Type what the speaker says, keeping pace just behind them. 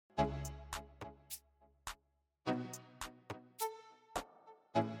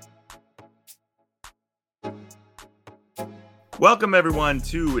Welcome, everyone,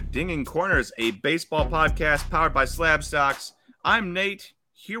 to Dinging Corners, a baseball podcast powered by Slab Stocks. I'm Nate,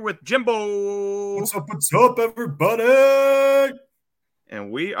 here with Jimbo. What's up, everybody? And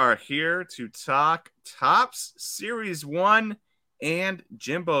we are here to talk Topps Series 1 and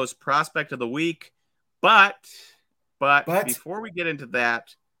Jimbo's Prospect of the Week. But before we get into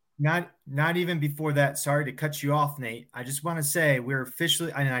that... Not even before that, sorry to cut you off, Nate. I just want to say we're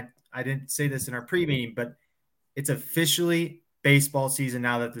officially, I didn't say this in our pre-meeting, but it's officially baseball season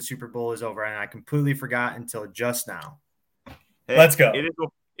now that the Super Bowl is over, and I completely forgot until just now. Hey, let's go.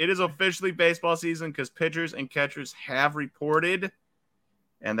 It is officially baseball season because pitchers and catchers have reported,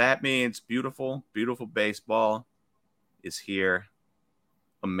 and that means beautiful, beautiful baseball is here.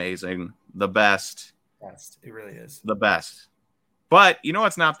 Amazing. The best. It really is. The best. But you know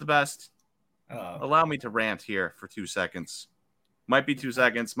what's not the best? Allow me to rant here for 2 seconds. Might be 2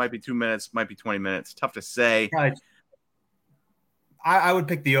 seconds, might be 2 minutes, might be 20 minutes. Tough to say. I would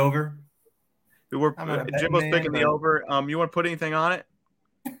pick the over. Jimbo's picking the over. You want to put anything on it?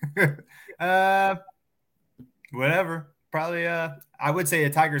 Whatever. Probably. I would say a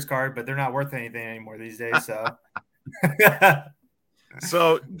Tigers card, but they're not worth anything anymore these days. So.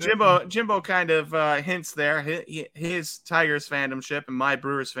 So Jimbo kind of hints there his Tigers fandomship and my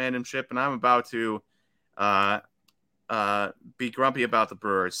Brewers fandomship, and I'm about to be grumpy about the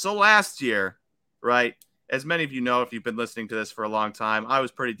Brewers. So last year, right, as many of you know, if you've been listening to this for a long time, I was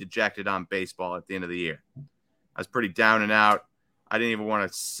pretty dejected on baseball at the end of the year. I was pretty down and out. I didn't even want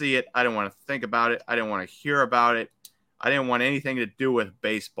to see it. I didn't want to think about it. I didn't want to hear about it. I didn't want anything to do with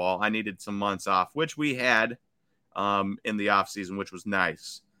baseball. I needed some months off, which we had in the offseason, which was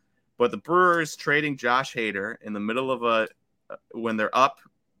nice. But the Brewers trading Josh Hader in the middle of when they're up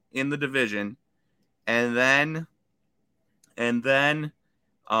in the division, and then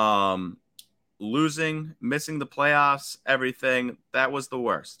losing, missing the playoffs, everything, that was the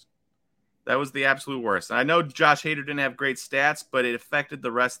worst. That was the absolute worst. And I know Josh Hader didn't have great stats, but it affected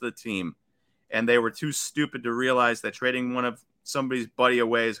the rest of the team. And they were too stupid to realize that trading one of somebody's buddy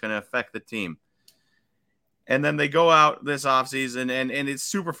away is going to affect the team. And then they go out this offseason, and it's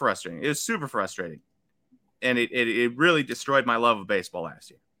super frustrating. It was super frustrating. And it really destroyed my love of baseball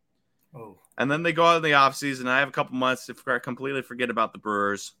last year. Oh. And then they go out in the offseason. I have a couple months to completely forget about the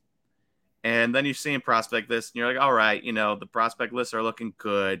Brewers. And then you're seeing prospect lists, and you're like, all right, the prospect lists are looking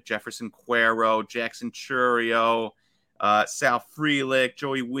good. Jefferson Cuero, Jackson Churio, Sal Frelick,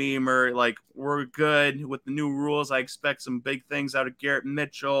 Joey Wiemer. Like, we're good with the new rules. I expect some big things out of Garrett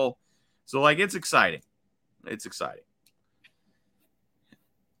Mitchell. So, it's exciting. It's exciting.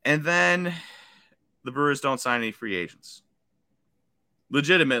 And then the Brewers don't sign any free agents.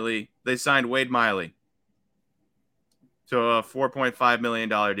 Legitimately, they signed Wade Miley to a $4.5 million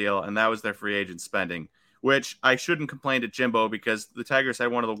deal, and that was their free agent spending, which I shouldn't complain to Jimbo because the Tigers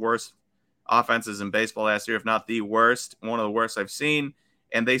had one of the worst offenses in baseball last year, if not the worst, one of the worst I've seen,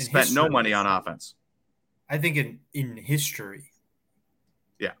 and they spent no money on offense. I think in history.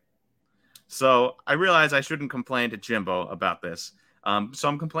 Yeah. So I realize I shouldn't complain to Jimbo about this. So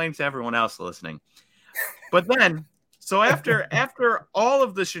I'm complaining to everyone else listening. But then, so after all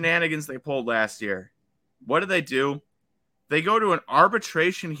of the shenanigans they pulled last year, what do? They go to an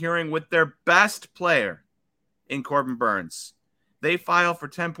arbitration hearing with their best player in Corbin Burnes. They file for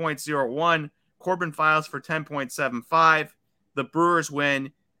 10.01. Corbin files for 10.75. The Brewers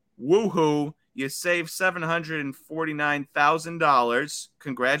win. Woohoo. You save $749,000.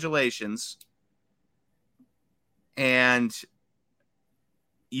 Congratulations. And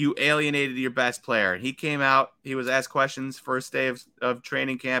you alienated your best player. He came out. He was asked questions first day of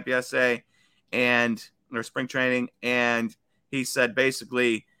training camp yesterday or spring training, and he said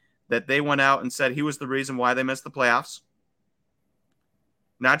basically that they went out and said he was the reason why they missed the playoffs.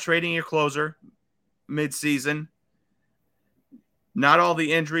 Not trading your closer mid-season. Not all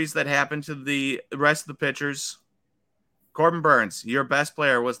the injuries that happened to the rest of the pitchers. Corbin Burnes, your best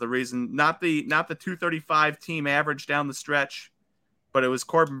player, was the reason. Not the 235 team average down the stretch, but it was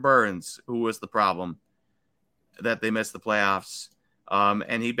Corbin Burnes who was the problem that they missed the playoffs.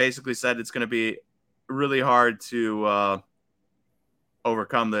 And he basically said it's going to be really hard to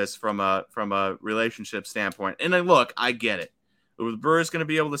overcome this from a relationship standpoint. And then look, I get it. Were the Brewers going to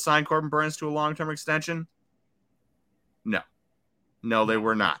be able to sign Corbin Burnes to a long-term extension? No, they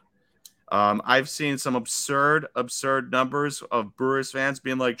were not. I've seen some absurd numbers of Brewers fans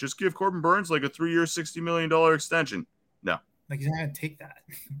being like, just give Corbin Burnes like a 3-year, $60 million extension. No. Like, he's not going to take that.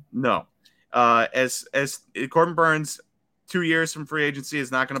 No. As Corbin Burnes, 2 years from free agency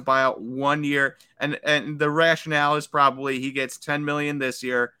is not going to buy out 1 year. And the rationale is probably he gets $10 million this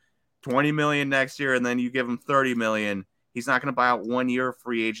year, $20 million next year, and then you give him $30 million He's not going to buy out 1 year of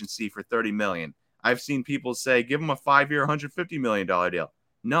free agency for $30 million. I've seen people say, give him a 5-year, $150 million deal.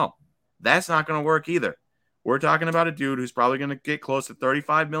 No, that's not going to work either. We're talking about a dude who's probably going to get close to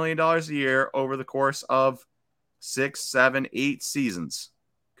 $35 million a year over the course of 6, 7, 8 seasons,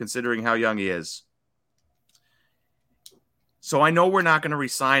 considering how young he is. So I know we're not going to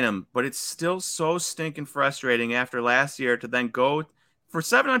re-sign him, but it's still so stinking frustrating after last year to then go for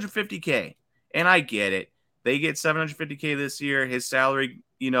 $750K. And I get it. They get $750K this year. His salary,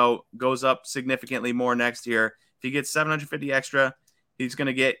 goes up significantly more next year. If he gets $750 extra, he's going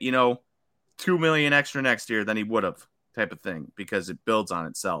to get, $2 million extra next year than he would have, type of thing, because it builds on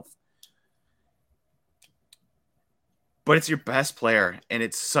itself. But it's your best player, and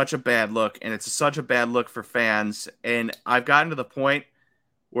it's such a bad look, and it's such a bad look for fans. And I've gotten to the point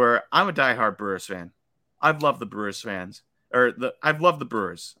where I'm a diehard Brewers fan. I've loved the Brewers fans, I've loved the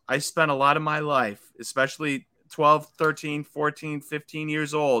Brewers. I spent a lot of my life, especially 12, 13, 14, 15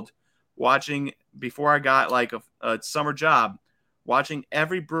 years old, watching, before I got like a summer job, watching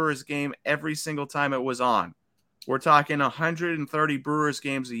every Brewers game every single time it was on. We're talking 130 Brewers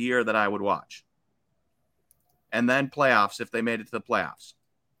games a year that I would watch. And then playoffs if they made it to the playoffs,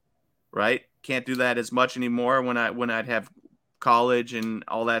 right? Can't do that as much anymore when I'd have college and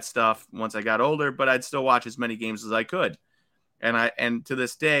all that stuff once I got older, but I'd still watch as many games as I could. And to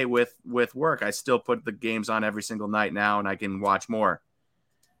this day with work, I still put the games on every single night now, and I can watch more.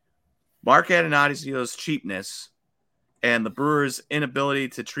 Mark Attanasios' cheapness and the Brewers' inability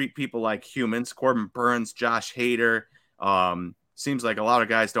to treat people like humans, Corbin Burns, Josh Hader, seems like a lot of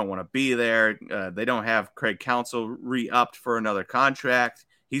guys don't want to be there. They don't have Craig Counsell re-upped for another contract.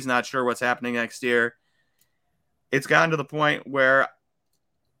 He's not sure what's happening next year. It's gotten to the point where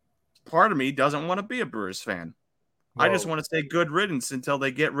part of me doesn't want to be a Brewers fan. Whoa. I just want to say good riddance until they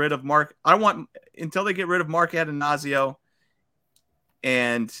get rid of Mark. Until they get rid of Mark Attanasio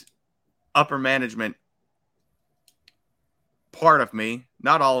and upper management. Part of me,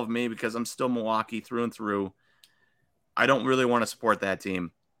 not all of me, because I'm still Milwaukee through and through. I don't really want to support that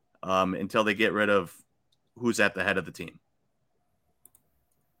team until they get rid of who's at the head of the team.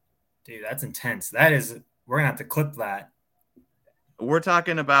 Dude, that's intense. We're going to have to clip that. We're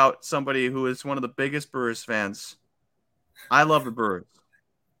talking about somebody who is one of the biggest Brewers fans. I love the Brewers.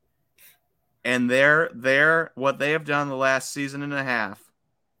 And what they have done the last season and a half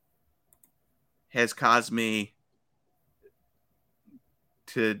has caused me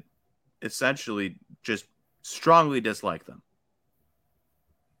to essentially just strongly dislike them.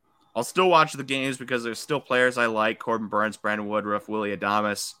 I'll still watch the games because there's still players I like, Corbin Burns, Brandon Woodruff, Willy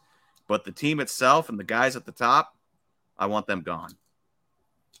Adames, but the team itself and the guys at the top, I want them gone.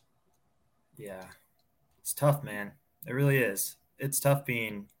 Yeah. It's tough, man. It really is. It's tough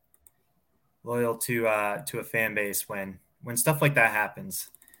being loyal to a fan base when stuff like that happens.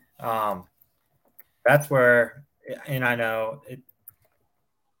 That's where, and I know I'm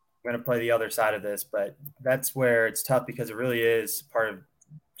going to play the other side of this, but that's where it's tough because it really is part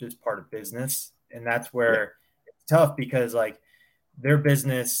of business. And that's where it's tough because like their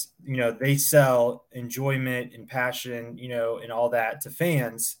business, they sell enjoyment and passion, and all that to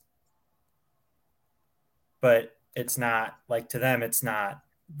fans, but it's not like to them, it's not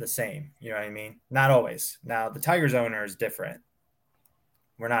the same. You know what I mean? Not always. Now the Tigers owner is different.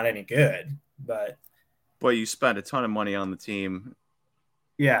 We're not any good, but you spent a ton of money on the team.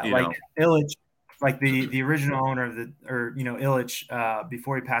 Yeah, Ilitch, like the original owner of Ilitch,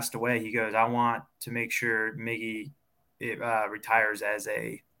 before he passed away, he goes, I want to make sure Miggy retires as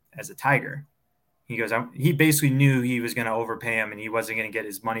a Tiger. He goes, he basically knew he was going to overpay him and he wasn't going to get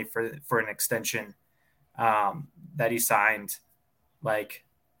his money for an extension that he signed. Like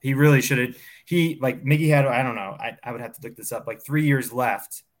he really should have. Miggy had, I don't know, I would have to look this up, like 3 years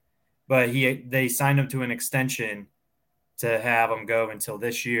left, but they signed him to an extension to have him go until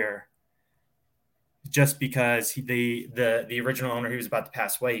this year, just because the original owner, he was about to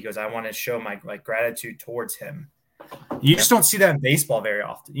pass away. He goes, I want to show my gratitude towards him. You just don't see that in baseball very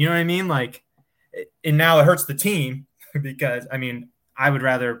often. You know what I mean? Like, and now it hurts the team because I would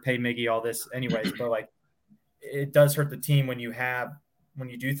rather pay Miggy all this anyways, but like it does hurt the team when you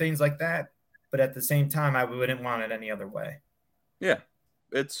do things like that. But at the same time, I wouldn't want it any other way. Yeah,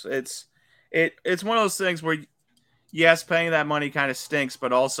 it's one of those things where, yes, paying that money kind of stinks,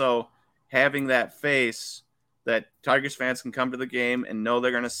 but also having that face that Tigers fans can come to the game and know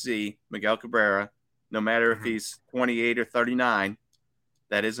they're going to see Miguel Cabrera, no matter if he's 28 or 39,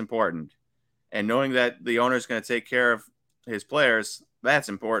 that is important. And knowing that the owner is going to take care of his players, that's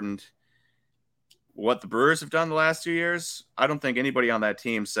important. What the Brewers have done the last 2 years, I don't think anybody on that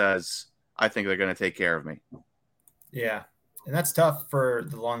team says, I think they're going to take care of me. Yeah, and that's tough for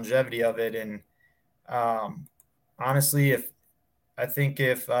the longevity of it. And um, honestly, if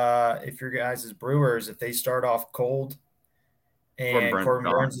your guys as Brewers, if they start off cold Corbin and Burns is Corbin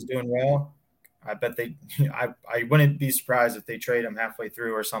gone. Burns is doing well, I bet they. I wouldn't be surprised if they trade him halfway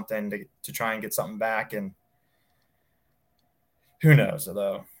through or something to try and get something back. And who knows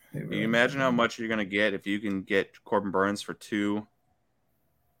though? Who You really knows, imagine how man? much you're going to get if you can get Corbin Burns for 2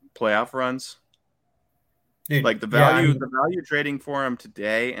 playoff runs. Dude, Like the yeah, I value, mean, the value trading for him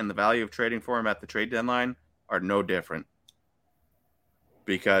today and the value of trading for him at the trade deadline are no different.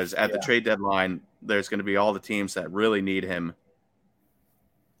 Because at the yeah, trade deadline, there's going to be all the teams that really need him.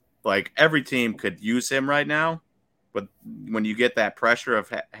 Like every team could use him right now, but when you get that pressure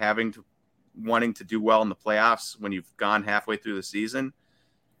of wanting to do well in the playoffs when you've gone halfway through the season,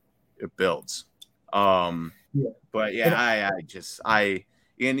 it builds. Um, yeah. but yeah,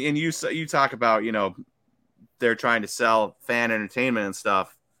 And and you talk about they're trying to sell fan entertainment and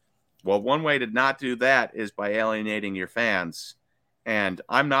stuff. Well, one way to not do that is by alienating your fans, and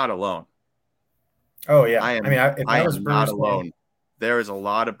I'm not alone. oh yeah, I I mean, am if I I was a am not Brewers fan, alone. There is a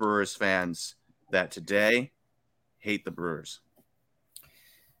lot of Brewers fans that today hate the Brewers.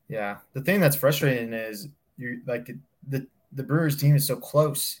 yeah. The thing that's frustrating is you like the Brewers team is so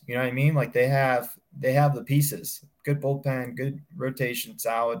close. You know what I mean? Like they have the pieces, good bullpen, good rotation,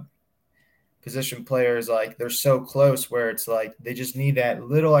 solid position players. Like they're so close where it's like they just need that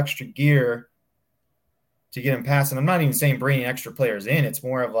little extra gear to get them past. And I'm not even saying bringing extra players in. It's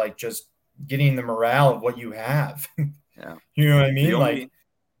more of like just getting the morale of what you have. Yeah. You know what I The mean? Like, only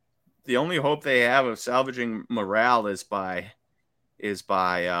the only hope they have of salvaging morale is by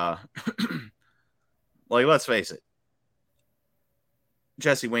like let's face it,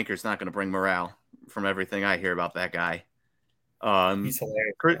 Jesse Winker's not going to bring morale from everything I hear about that guy. Um, he's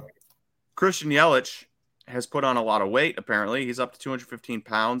hilarious. Christian Yelich has put on a lot of weight. Apparently, he's up to 215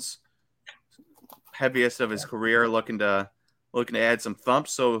 pounds, heaviest of his career. Looking to add some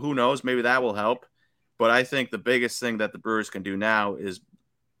thumps. So who knows? Maybe that will help. But I think the biggest thing that the Brewers can do now is,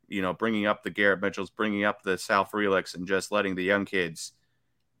 bringing up the Garrett Mitchells, bringing up the Sal Freliks, and just letting the young kids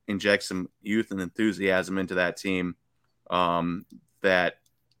inject some youth and enthusiasm into that team. That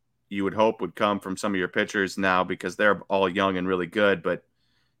you would hope would come from some of your pitchers now because they're all young and really good, but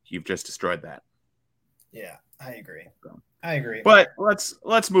you've just destroyed that. Yeah, I agree. I agree. But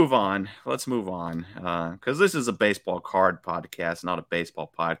let's move on. Let's move on because this is a baseball card podcast, not a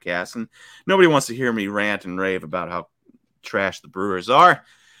baseball podcast, and nobody wants to hear me rant and rave about how trash the Brewers are.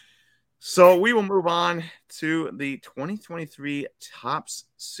 So we will move on to the 2023 Topps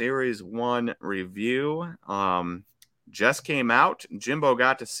Series 1 review. Just came out. Jimbo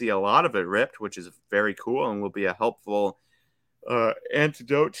got to see a lot of it ripped, which is very cool and will be a helpful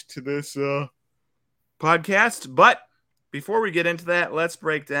antidote to this podcast. But before we get into that, let's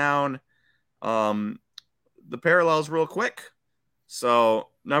break down the parallels real quick. So,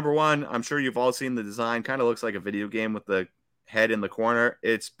 number one, I'm sure you've all seen the design. Kind of looks like a video game with the head in the corner.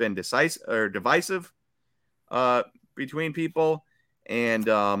 It's been divisive between people.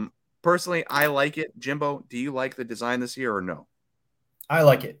 And personally, I like it. Jimbo, do you like the design this year or no? I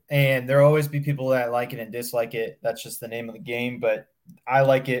like it. And there'll always be people that like it and dislike it. That's just the name of the game. But I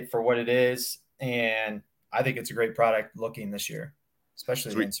like it for what it is. And I think it's a great product looking this year,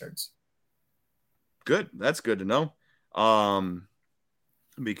 especially the Sweet. inserts. Good. That's good to know.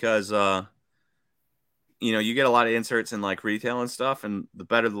 Because you get a lot of inserts in like retail and stuff, and the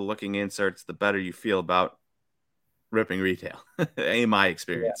better the looking inserts, the better you feel about ripping retail, in my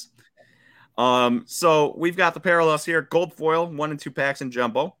experience. So we've got the parallels here: gold foil, 1 and 2 packs in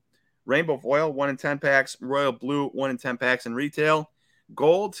jumbo; rainbow foil, 1 and 10 packs; royal blue, 1 and 10 packs in retail;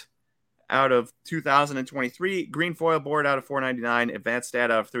 gold out of 2023; green foil board out of 499; advanced stat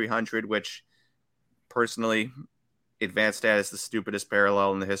out of 300. Which, personally, advanced stat is the stupidest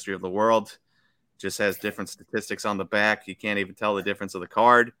parallel in the history of the world. Just has different statistics on the back. You can't even tell the difference of the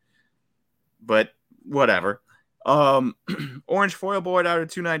card. But whatever. Orange foil board out of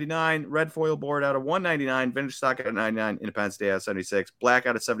 299, red foil board out of 199, vintage stock out of 99, Independence Day out of 76, black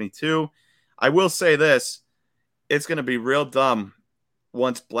out of 72. I will say this: it's going to be real dumb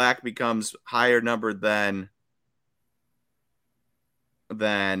once black becomes higher numbered than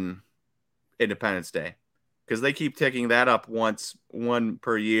Independence Day, because they keep ticking that up one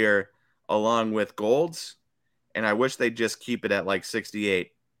per year along with golds, and I wish they'd just keep it at like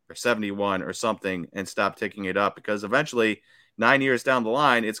 68 or 71 or something and stop ticking it up, because eventually 9 years down the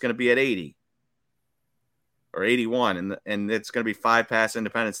line it's going to be at 80 or 81, and it's going to be 5 past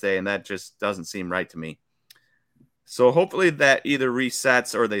Independence Day, and that just doesn't seem right to me. So hopefully that either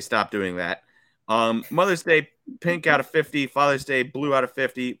resets or they stop doing that. Mother's Day pink out of 50, Father's Day blue out of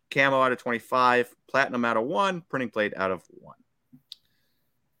 50, camo out of 25, platinum out of 1, printing plate out of 1.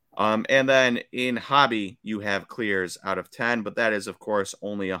 And then in hobby, you have clears out of 10, but that is, of course,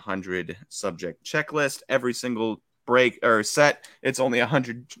 only 100 subject checklist. Every single break or set, it's only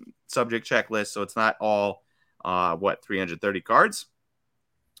 100 subject checklist, so it's not all 330 cards.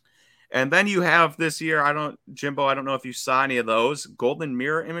 And then you have this year, Jimbo, I don't know if you saw any of those golden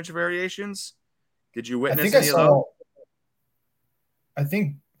mirror image variations. Did you witness any of those? I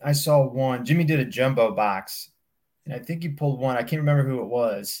think I saw one. Jimmy did a jumbo box, and I think he pulled one. I can't remember who it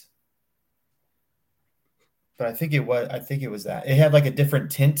was, but I think it was that. It had like a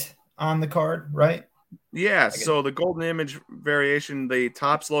different tint on the card, right? Yeah. So the golden image variation, the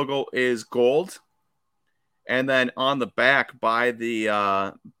Topps logo is gold. And then on the back, by the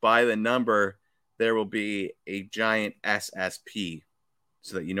number, there will be a giant SSP,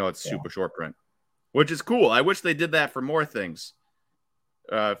 so that you know it's super short print, which is cool. I wish they did that for more things,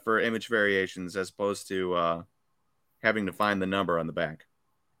 for image variations, as opposed to having to find the number on the back.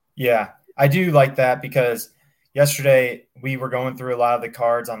 Yeah, I do like that, because yesterday we were going through a lot of the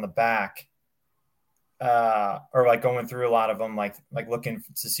cards on the back. Or like going through a lot of them, like looking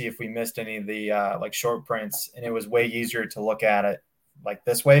to see if we missed any of the like short prints, and it was way easier to look at it like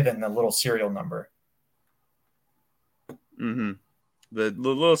this way than the little serial number. Mm-hmm. The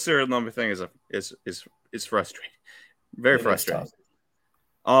little serial number thing is frustrating, very frustrating.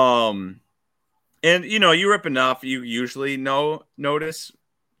 And you rip enough, you usually notice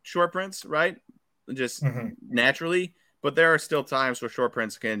short prints, right? Just naturally, but there are still times where short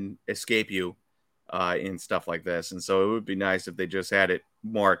prints can escape you. In stuff like this. And so it would be nice if they just had it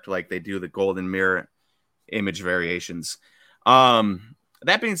marked like they do the golden mirror image variations.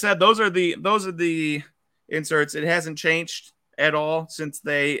 That being said, those are the inserts. It hasn't changed at all since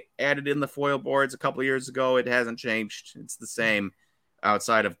they added in the foil boards a couple of years ago. It hasn't changed. It's the same,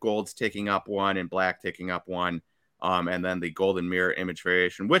 outside of gold's ticking up 1 and black ticking up 1. And then the golden mirror image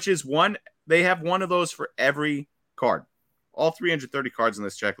variation, which is one. They have one of those for every card. All 330 cards in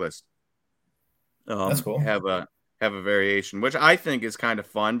this checklist. That's cool. Have a variation, which I think is kind of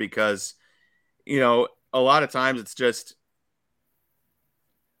fun, because a lot of times it's just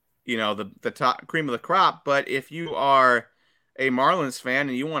the top cream of the crop. But if you are a Marlins fan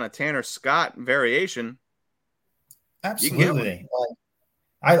and you want a Tanner Scott variation, absolutely,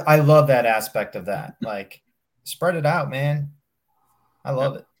 I love that aspect of that. Like, spread it out, man. I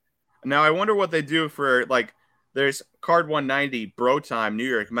love it. Now I wonder what they do for, like, there's card 190 Bro Time New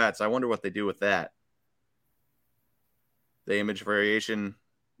York Mets. I wonder what they do with that. The image variation.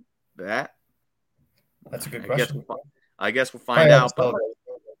 That's a good question. I guess we'll find out.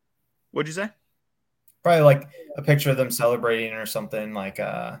 What'd you say? Probably like a picture of them celebrating or something, like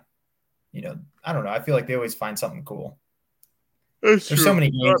I don't know. I feel like they always find something cool. There's so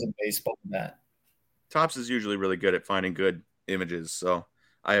many games in baseball that Topps is usually really good at finding good images, so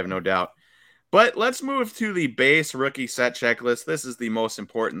I have no doubt. But let's move to the base rookie set checklist. This is the most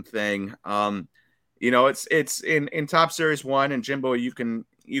important thing. It's in Topps Series 1, and Jimbo, you can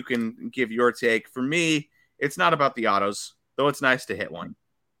give your take. For me, it's not about the autos, though it's nice to hit one,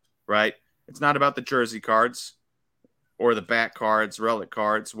 right? It's not about the jersey cards or the back cards, relic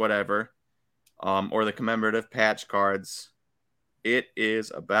cards, whatever, or the commemorative patch cards. It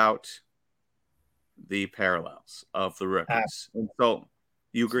is about the parallels of the rookies. And so,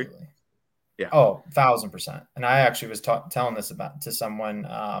 you agree? Absolutely. Yeah. Oh, 1,000%. And I actually was telling this to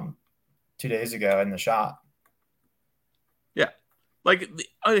someone 2 days ago in the shop. Yeah. Like,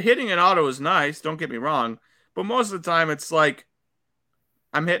 hitting an auto is nice, don't get me wrong, but most of the time it's like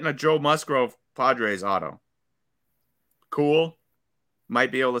I'm hitting a Joe Musgrove Padres auto. Cool.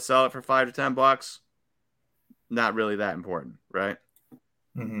 Might be able to sell it for $5 to $10. Not really that important, right?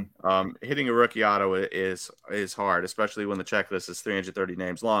 Mm-hmm. Hitting a rookie auto is hard, especially when the checklist is 330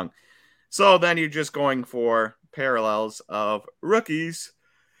 names long. So then you're just going for parallels of rookies.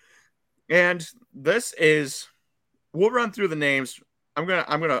 And we'll run through the names. I'm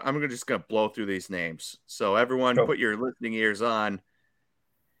just gonna blow through these names. So everyone, put your listening ears on.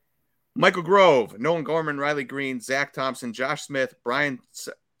 Michael Grove, Nolan Gorman, Riley Green, Zach Thompson, Josh Smith, Brian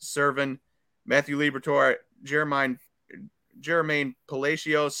Servan, Matthew Liberatore, Jermaine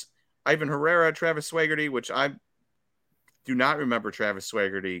Palacios, Ivan Herrera, Travis Swaggerty, which I do not remember Travis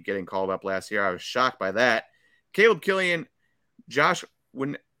Swaggerty getting called up last year. I was shocked by that. Caleb Killian, Josh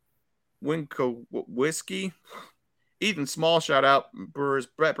Winkowiski, Ethan Small, shout out, Brewers,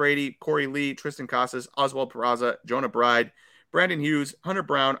 Brett Brady, Corey Lee, Tristan Casas, Oswald Peraza, Jonah Bride, Brandon Hughes, Hunter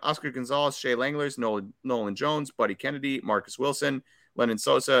Brown, Oscar Gonzalez, Shea Langlers, Nolan Jones, Buddy Kennedy, Marcus Wilson, Lennon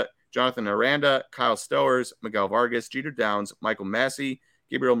Sosa, Jonathan Aranda, Kyle Stowers, Miguel Vargas, Jeter Downs, Michael Massey,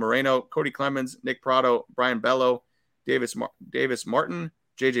 Gabriel Moreno, Cody Clemens, Nick Prado, Brian Bello, Davis Martin,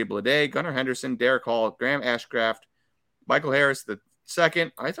 JJ Bleday, Gunnar Henderson, Derek Hall, Graham Ashcraft, Michael Harris the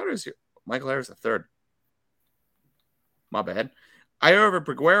second. I thought it was Michael Harris the third. My bad. Iover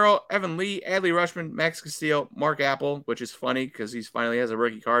Peguero, Evan Lee, Adley Rushman, Max Castillo, Mark Apple, which is funny because he finally has a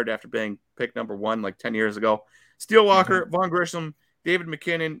rookie card after being picked number 1 like 10 years ago. Steele Walker, Vaughn Grissom, David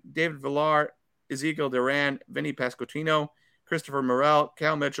McKinnon, David Villar, Ezekiel Duran, Vinny Pasquantino, Christopher Morel,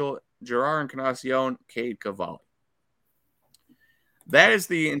 Cal Mitchell, Gerard Encarnacion, Cade Cavalli. That is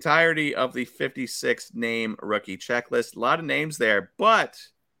the entirety of the 56 name rookie checklist. A lot of names there, but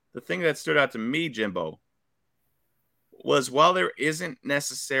the thing that stood out to me, Jimbo, was while there isn't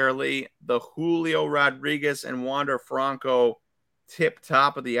necessarily the Julio Rodriguez and Wander Franco tip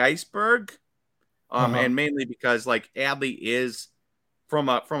top of the iceberg, and mainly because like Adley is from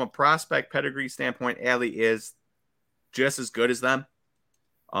a prospect pedigree standpoint, Adley is just as good as them.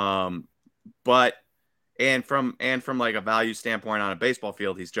 But from like a value standpoint on a baseball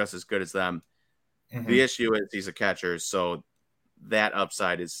field, he's just as good as them. Mm-hmm. The issue is he's a catcher, so that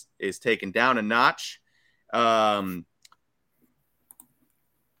upside is taken down a notch.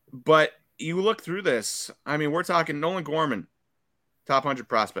 But you look through this, I mean, we're talking Nolan Gorman, top 100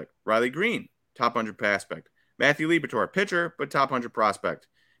 prospect. Riley Green, top 100 prospect. Matthew Liberatore, pitcher, but top 100 prospect.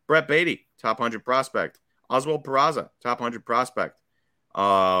 Brett Beatty, top 100 prospect. Oswald Peraza, top 100 prospect.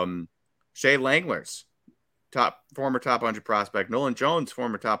 Shea Langlers, former top 100 prospect. Nolan Jones,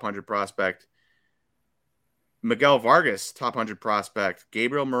 former top 100 prospect. Miguel Vargas, top 100 prospect.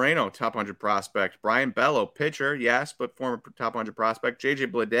 Gabriel Moreno, top 100 prospect. Brian Bello, pitcher, yes, but former top 100 prospect.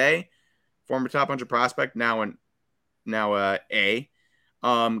 JJ Bleday, former top 100 prospect, now A.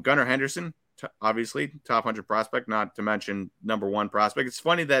 Gunnar Henderson, obviously top 100 prospect, not to mention number 1 prospect. It's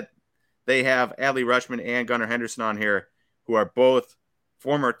funny that they have Adley Rutschman and Gunnar Henderson on here, who are both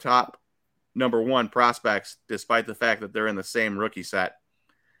former top number 1 prospects, despite the fact that they're in the same rookie set.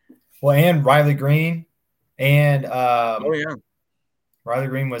 Well, and Riley Green. And Riley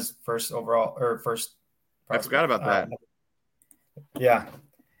Green was first overall or first. I forgot about that. Yeah,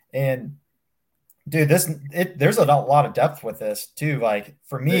 and dude, there's a lot of depth with this too. Like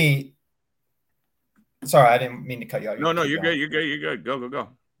for me, sorry, I didn't mean to cut you off. No, you're good. You're good. Go.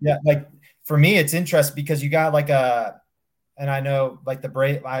 Yeah, like for me, it's interesting because you got like and I know like the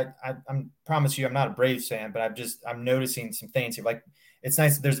Brave. I promise you, I'm not a Braves fan, but I'm noticing some things here. Like it's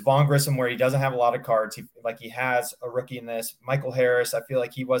nice. There's Vaughn Grissom where he doesn't have a lot of cards. He has a rookie in this. Michael Harris, I feel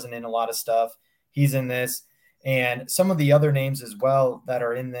like he wasn't in a lot of stuff. He's in this, and some of the other names as well that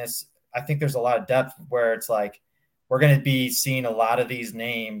are in this. I think there's a lot of depth where it's like we're going to be seeing a lot of these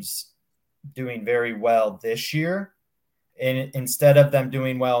names doing very well this year, and instead of them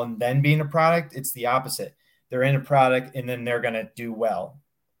doing well and then being a product, it's the opposite. They're in a product and then they're going to do well,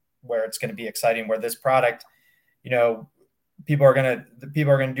 where it's going to be exciting. Where this product, people are going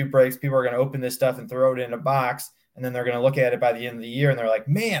to do breaks. People are going to open this stuff and throw it in a box. And then they're going to look at it by the end of the year. And they're like,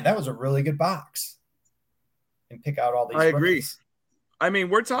 man, that was a really good box, and pick out all these. I agree. I mean,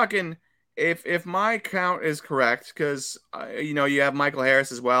 we're talking if my count is correct, because, you have Michael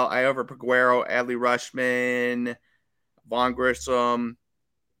Harris as well. Iover Peguero, Adley Rutschman, Vaughn Grissom,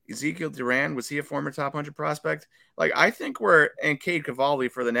 Ezekiel Duran. Was he a former top 100 prospect? Like, I think and Cade Cavalli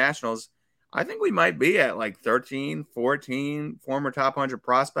for the Nationals. I think we might be at like 13, 14 former top 100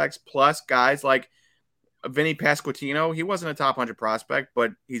 prospects, plus guys like Vinny Pasquantino. He wasn't a top 100 prospect,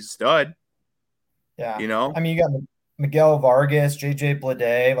 but he's a stud. Yeah. I mean, you got Miguel Vargas, JJ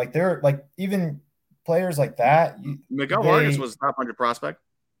Bleday. Like, they're like even players like that. Miguel Vargas was a top 100 prospect.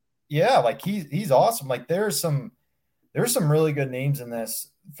 Yeah. Like he's awesome. Like there's some really good names in this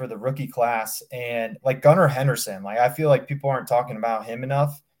for the rookie class. And like Gunnar Henderson, like I feel like people aren't talking about him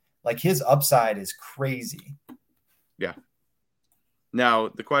enough. Like his upside is crazy. Yeah. Now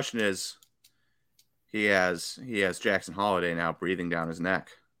the question is, he has Jackson Holliday now breathing down his neck.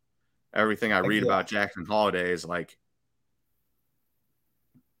 Everything I read about Jackson Holliday is like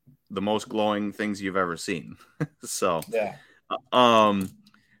the most glowing things you've ever seen. So yeah.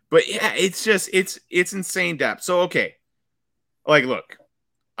 But yeah, it's insane depth. So okay, like look,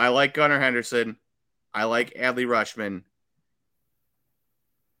 I like Gunnar Henderson, I like Adley Rutschman,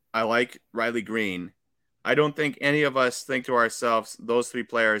 I like Riley Green. I don't think any of us think to ourselves those 3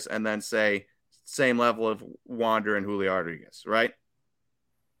 players and then say same level of Wander and Julio Rodriguez, right?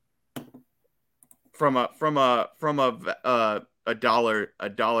 From a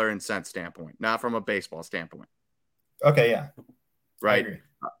dollar and cent standpoint, not from a baseball standpoint. Okay, yeah. Right.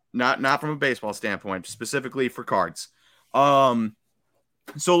 Not from a baseball standpoint, specifically for cards.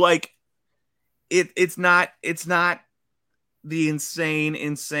 So like it's not the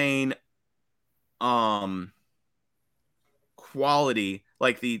insane um quality.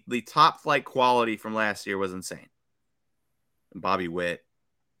 Like the top flight quality from last year was insane. Bobby Witt,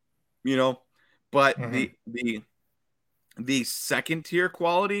 you know, but Mhm. the second tier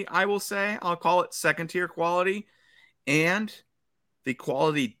quality, I will say, I'll call it second tier quality, and the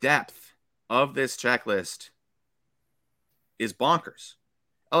quality depth of this checklist is bonkers.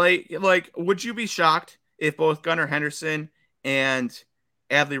 Would you be shocked if both Gunnar Henderson and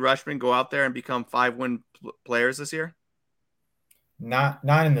Adley Rushman go out there and become 5-win players this year? Not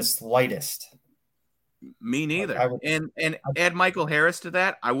in the slightest. Me Like I neither. would. And add Michael Harris to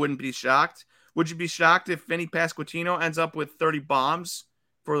that, I wouldn't be shocked. Would you be shocked if Vinny Pasquantino ends up with 30 bombs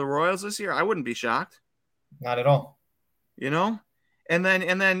for the Royals this year? I wouldn't be shocked. Not at all. You know, and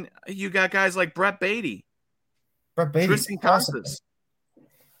then you got guys like Brett Beatty, Brett Beatty's Tristan awesome. Casas.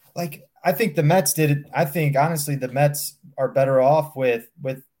 Like I think the Mets did it. I think honestly the Mets are better off with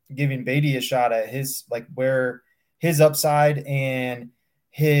giving Beatty a shot at his like where his upside and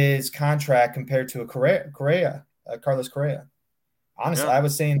his contract compared to a Carlos Correa. Honestly, Yeah, I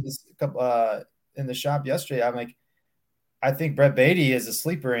was saying this in the shop yesterday. I'm like, I think Brett Beatty is a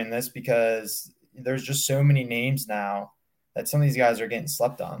sleeper in this because there's just so many names now that some of these guys are getting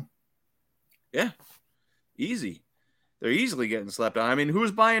slept on. yeah, easy. They're easily getting slept on. I mean,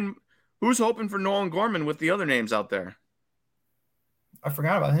 who's hoping for Nolan Gorman with the other names out there? I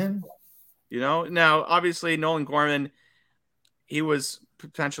forgot about him. You know, now obviously Nolan Gorman, he was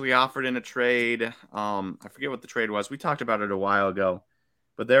potentially offered in a trade. I forget what the trade was. We talked about it a while ago,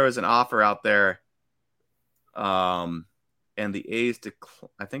 but there was an offer out there. Um, and the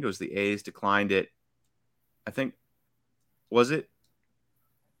I think it was the A's declined it. I think was it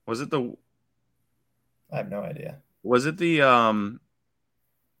was it the I have no idea. was it the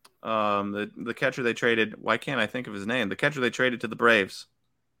catcher they traded? Why can't I think of his name? The catcher they traded to the Braves.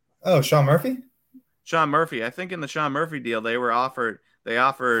 Oh, Sean Murphy? Sean Murphy. I think in the Sean Murphy deal they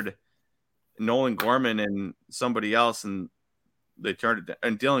offered Nolan Gorman and somebody else, and they turned it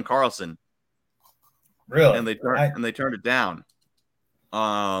and Dylan Carlson, and Really? they turned it down.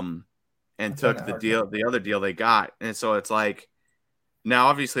 Um, and I find took that hard to. the other deal they got, and so it's like now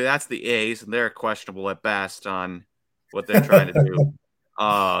obviously that's the A's, and they're questionable at best on what they're trying to do.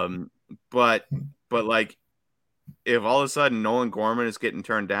 Um, but like if all of a sudden Nolan Gorman is getting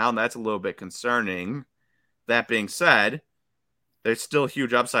turned down, that's a little bit concerning. That being said, there's still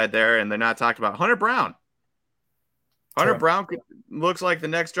huge upside there, and they're not talked about. Hunter Brown. Hunter True. Brown looks like the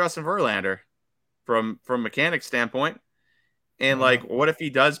next Justin Verlander from mechanics standpoint. And like, Mhm. what if he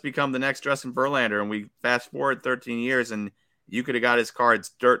does become the next Justin Verlander, and we fast forward 13 years, and you could have got his cards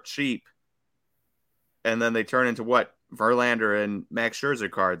dirt cheap, and then they turn into what Verlander and Max Scherzer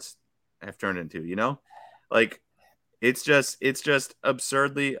cards have turned into? You know, like it's just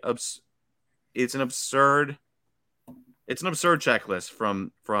absurdly it's an absurd checklist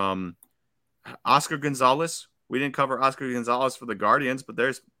from Oscar Gonzalez. We didn't cover Oscar Gonzalez for the Guardians, but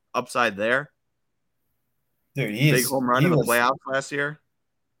there's upside there. Dude, Big home run in the playoffs last year.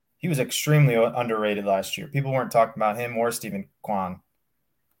 he was extremely underrated last year. People weren't talking about him or Stephen Kwan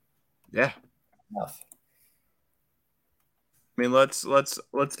Yeah. enough. I mean, let's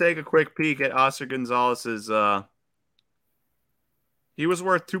take a quick peek at Oscar Gonzalez's. He was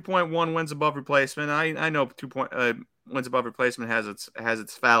worth 2.1 wins above replacement. I know 2 wins above replacement has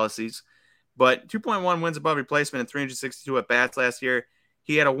its fallacies, but 2.1 wins above replacement and 362 at bats last year.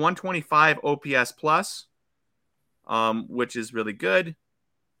 He had a 125 OPS plus, which is really good,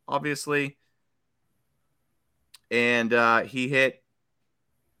 obviously, and he hit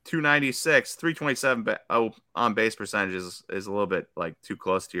 296, 327 on base percentage is a little bit like too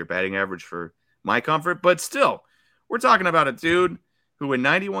close to your batting average for my comfort, but still, we're talking about a dude who in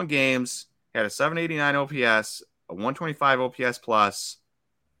 91 games had a 789 OPS, a 125 OPS plus,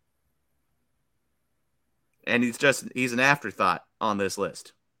 and he's an afterthought on this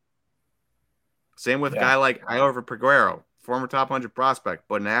list. Same with a Yeah, guy like Iover Peguero, former top 100 prospect,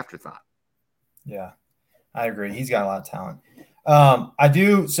 but an afterthought. yeah, I agree. He's got a lot of talent. I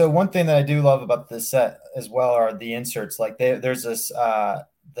do. So one thing that I do love about this set as well are the inserts. Like there's this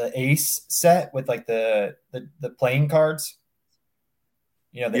the Ace set with like the playing cards.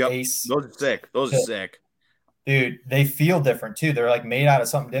 You know, the Yep, Ace. those are sick. Those are sick. Dude, they feel different too. They're like made out of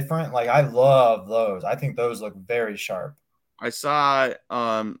something different. Like I love those. I think those look very sharp. I saw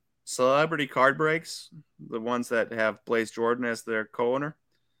celebrity card breaks, the ones that have Blaze Jordan as their co-owner.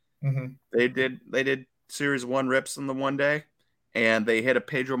 Mm-hmm. They did series one rips in the one day, and they hit a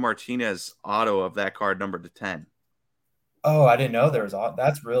Pedro Martinez auto of that card number to 10. Oh, I didn't know there was all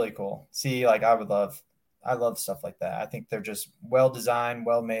that's really cool. See, like I love stuff like that. I think they're just well designed,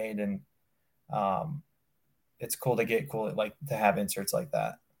 well made, and um, it's cool to get cool like to have inserts like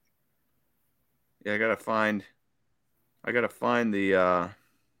that. Yeah, I gotta find the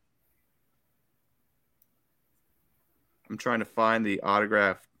I'm trying to find the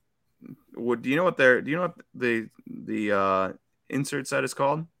autograph. Do you know what the insert set is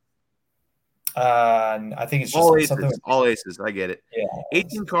called? I think it's All just something aces. with All aces. I get it. yeah.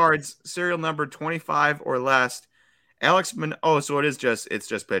 18 cards, serial number 25 or less. So it's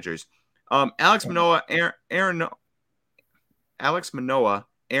just pitchers. Alex Manoa, Alex Manoa,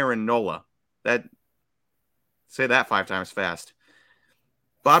 Aaron Nola. That Say that 5 times fast.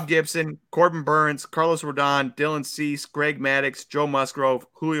 Bob Gibson, Corbin Burns, Carlos Rodon, Dylan Cease, Greg Maddux, Joe Musgrove,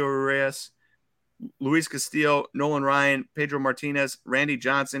 Julio Urias, Luis Castillo, Nolan Ryan, Pedro Martinez, Randy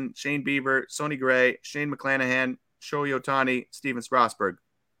Johnson, Shane Bieber, Sonny Gray, Shane McClanahan, Shohei Ohtani, Steven Strasburg.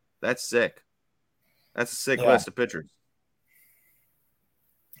 That's sick. That's a sick Yeah, list of pitchers.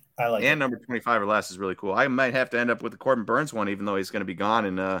 I like And it. number 25 or less is really cool. I might have to end up with the Corbin Burns one, even though he's going to be gone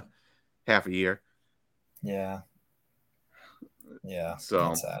in half a year. Yeah, yeah, So,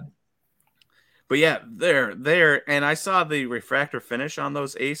 that's sad. but yeah, there. And I saw the refractor finish on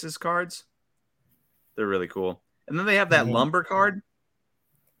those Aces cards. They're really cool. And then they have that Mhm. lumber card,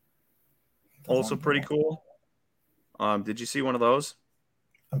 The also lumber pretty one. cool. Did you see one of those?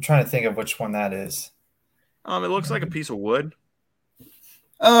 I'm trying to think of which one that is. It looks like a piece of wood. I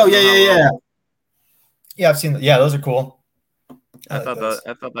Oh don't yeah, know how yeah, well. yeah. Yeah, I've seen. Yeah, those are cool. I like those.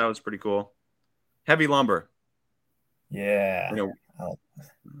 I thought that was pretty cool. Heavy lumber, you Yeah. know. I like-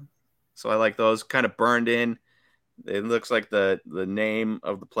 So I like those kind of burned in. It looks like the name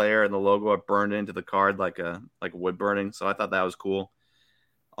of the player and the logo are burned into the card like a wood burning. So I thought that was cool.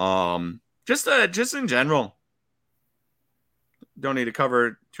 Just in general, don't need to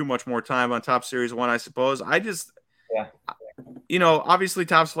cover too much more time on Top Series 1, I suppose. Yeah, Obviously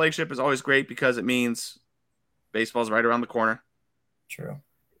Topps flagship is always great because it means baseball's right around the corner. true.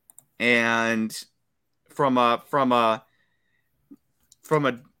 And from a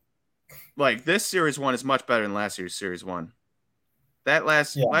like this series 1 is much better than last year's series 1. That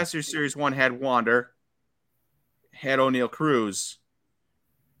Yeah. last year's series 1 had Wander, had O'Neill Cruz.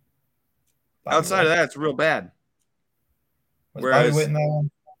 Bobby Outside of Witt. that, it's real bad. Was Bobby Witt Whereas in that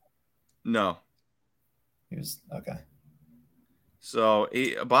one? no. He was okay. So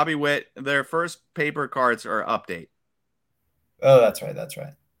Bobby Witt, their first paper cards are update. Oh, that's right. That's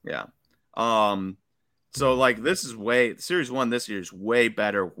right. Yeah. So like this is series 1 this year is way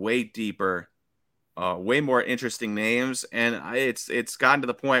better, way deeper, way more interesting names, and it's gotten to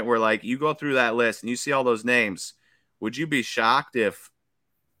the point where like you go through that list and you see all those names. Would you be shocked if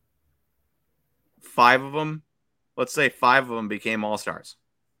five of them, let's say five of them became all stars?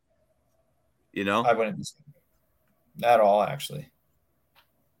 You know, I wouldn't be at all. Actually,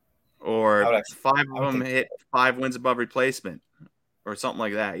 I or would actually. five of I would them think. hit 5 wins above replacement, or something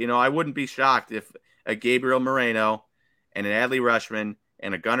like that. I wouldn't be shocked if a Gabriel Moreno and an Adley Rushman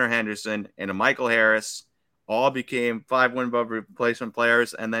and a Gunnar Henderson and a Michael Harris all became 5 win above replacement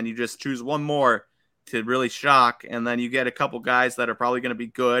players, and then you just choose one more to really shock, and then you get a couple guys that are probably going to be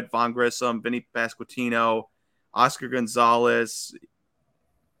good: Von Grissom, Vinny Pasquantino, Oscar Gonzalez,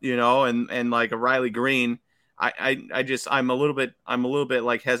 and like a Riley Green. I'm a little bit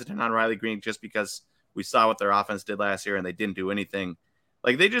like hesitant on Riley Green just because we saw what their offense did last year and they didn't do anything.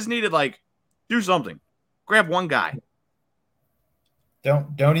 Like they just needed do something. Grab one guy.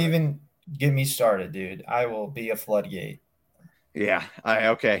 Don't even get me started, dude. I will be a floodgate. Yeah.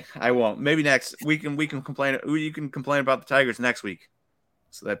 Okay. I won't. Maybe next we can complain. You can complain about the Tigers next week,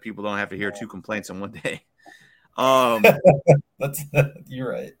 so that people don't have to hear two complaints in one day. That's you're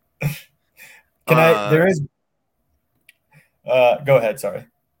right. Can I? Uh. There is. Go ahead. Sorry.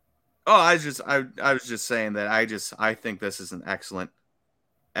 Oh, I was just saying that I think this is an excellent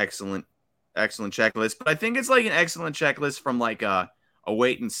checklist, but I think it's like an excellent checklist from like a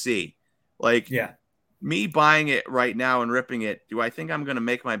wait and see. Like Yeah. me buying it right now and ripping it, do I think I'm going to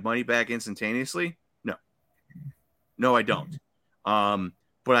make my money back instantaneously? No. No, I don't.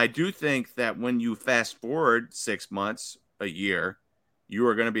 But I do think that when you fast forward 6 months, a year, you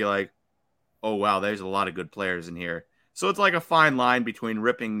are going to be like, oh wow, there's a lot of good players in here. So it's like a fine line between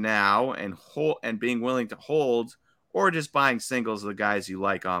ripping now and being willing to hold, or just buying singles of the guys you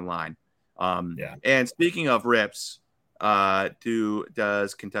like online. Yeah. And speaking of rips,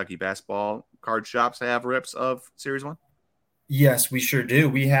 does Kentucky basketball card shops have rips of Series 1? Yes, we sure do.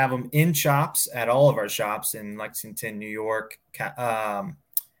 We have them in shops at all of our shops in Lexington, New York,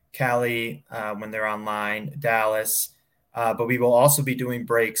 Cali, when they're online, Dallas. But we will also be doing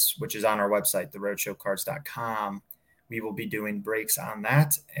breaks, which is on our website, theroadshowcards.com. We will be doing breaks on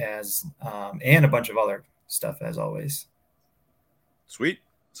that and a bunch of other stuff as always. Sweet.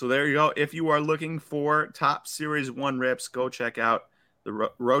 So there you go. If you are looking for top Series 1 rips, go check out the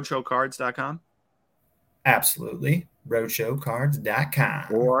roadshowcards.com. Absolutely.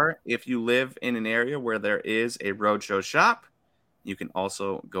 Roadshowcards.com. Or if you live in an area where there is a Roadshow shop, you can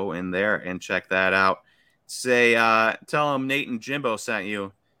also go in there and check that out. Say, tell them Nate and Jimbo sent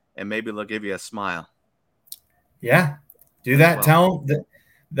you, and maybe they'll give you a smile. Yeah, do that. Well, Tell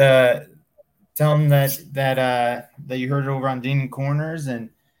them tell them that you heard it over on Dean Corners, and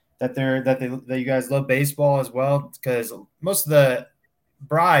that you guys love baseball as well. Because most of the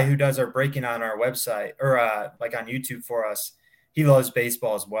Bry, who does our breaking on our website or like on YouTube for us, he loves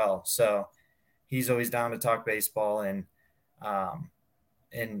baseball as well. So he's always down to talk baseball, and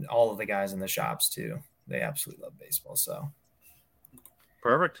all of the guys in the shops too. They absolutely love baseball. So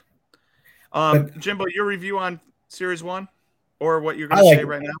perfect. Jimbo, your review on Series 1 or what you're going to say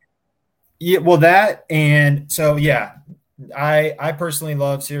right now? Yeah, well, that and so yeah, I personally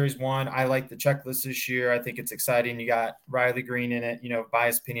love Series 1. I like the checklist this year. I think it's exciting. You got Riley Green in it.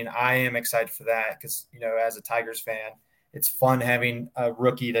 Biased opinion, I am excited for that because as a Tigers fan, it's fun having a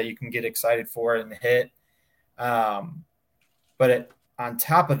rookie that you can get excited for and hit. But on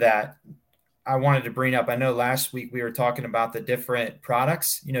top of that, I wanted to bring up. I know last week we were talking about the different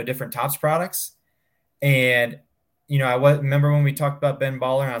products, different Topps products, and I remember when we talked about Ben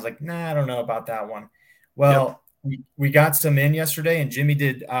Baller, and I was like, nah, I don't know about that one. Well, we got some in yesterday, and Jimmy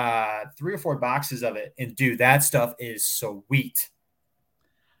did 3 or 4 boxes of it, and dude, that stuff is sweet.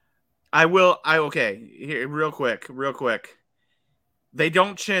 Okay, here, real quick. They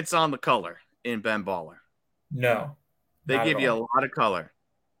don't chintz on the color in Ben Baller. No. They give you a lot of color.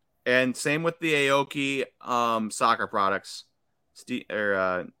 And same with the Aoki soccer products. Steve,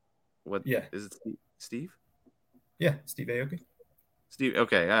 what? Yeah. Is it Steve? Yeah, Steve Aoki. Steve,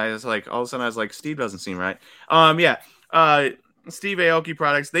 okay. I was like, all of a sudden I was like, Steve doesn't seem right. Yeah. Steve Aoki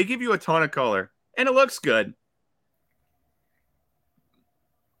products, they give you a ton of color, and it looks good.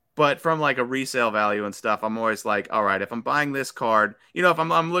 But from like a resale value and stuff, I'm always like, all right, if I'm buying this card, if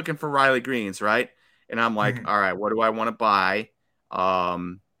I'm looking for Riley Greens, right? And I'm like, all right, what do I want to buy?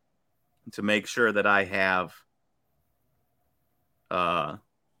 To make sure that I have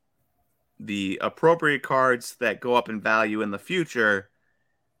the appropriate cards that go up in value in the future,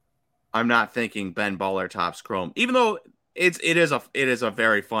 I'm not thinking Ben Baller Topps Chrome. Even though it is a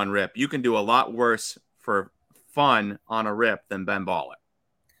very fun rip. You can do a lot worse for fun on a rip than Ben Baller.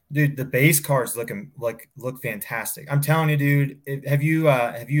 Dude, the base cards look fantastic. I'm telling you, dude. Have you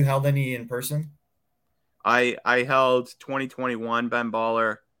held any in person? I held 2021 Ben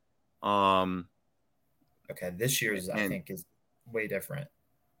Baller. Okay, this year's I think is way different.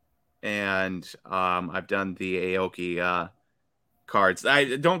 And I've done the Aoki cards.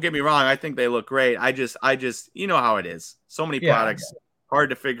 Don't get me wrong, I think they look great. I just you know how it is. So many products,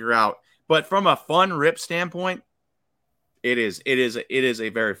 hard to figure out. But from a fun rip standpoint, it is a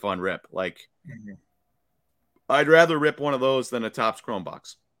very fun rip. Like I'd rather rip one of those than a Topps Chrome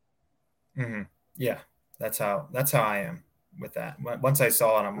box. Mm-hmm. Yeah, that's how I am with that. Once I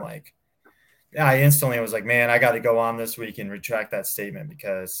saw it, I'm like, I instantly was like, man, I got to go on this week and retract that statement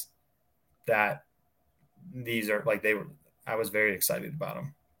because these are like I was very excited about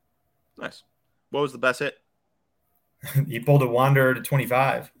them. Nice. What was the best hit? He pulled a Wanderer to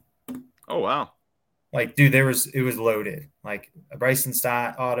 25. Oh wow. Like, dude, it was loaded. Like a Bryson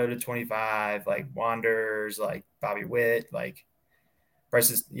Stott auto to 25, like Wanderers, like Bobby Witt, like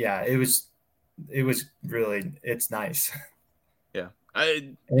Bryson. Yeah, it was really, it's nice. Yeah.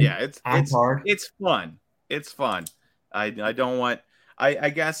 It's fun. It's fun. I don't want, I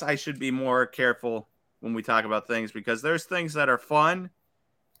guess I should be more careful when we talk about things because there's things that are fun.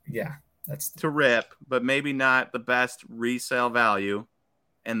 Yeah. That's to rip, but maybe not the best resale value.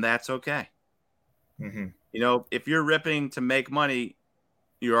 And that's okay. Mm-hmm. If you're ripping to make money,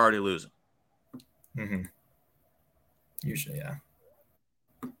 you're already losing. Mm-hmm. Usually, yeah.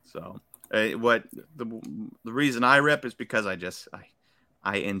 So what the reason I rip is because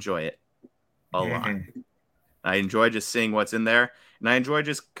I enjoy it a lot. I enjoy just seeing what's in there, and I enjoy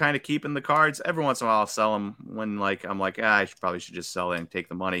just kind of keeping the cards. Every once in a while, I'll sell them when I'm like, I probably should just sell it and take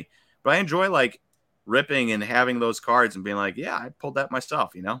the money. But I enjoy like ripping and having those cards and being like, yeah, I pulled that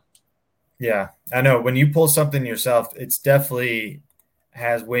myself, Yeah, I know. When you pull something yourself, it's definitely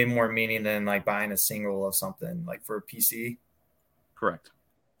has way more meaning than like buying a single of something like for a PC. Correct.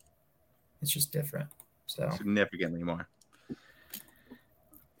 It's just different. So significantly more.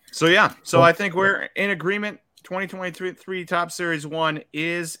 So yeah, so I think we're in agreement. 2023 Top Series 1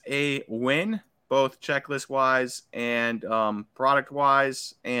 is a win, both checklist wise and product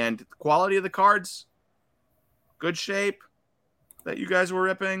wise, and quality of the cards. Good shape that you guys were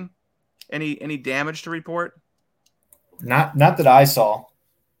ripping. Any damage to report? Not that I saw.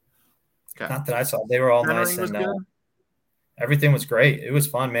 Okay. Not that I saw. They were all nice Was and good. Everything was great. It was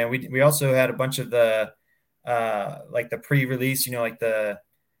fun, man. We also had a bunch of the like the pre-release, like the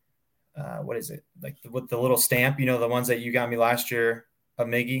what is it? Like with the little stamp, the ones that you got me last year of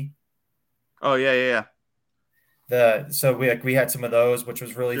Miggy. Oh yeah. So we had some of those, which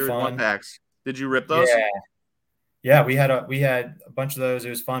was really Series fun. 1 packs. Did you rip those? Yeah, we had a bunch of those. It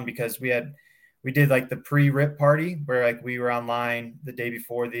was fun because we did like the pre-rip party where like we were online the day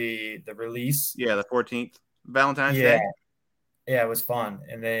before the release. Yeah, the 14th, Valentine's Day. Yeah, it was fun.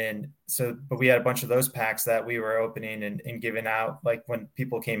 And then but we had a bunch of those packs that we were opening and giving out. Like when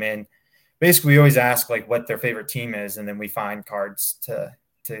people came in, basically we always ask like what their favorite team is, and then we find cards to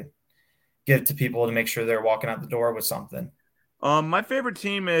give to people to make sure they're walking out the door with something. My favorite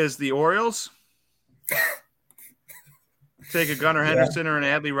team is the Orioles. Take a Gunnar Henderson or an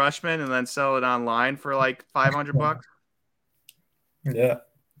Adley Rutschman and then sell it online for like $500. Yeah,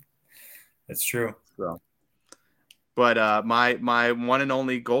 that's true. So, but my one and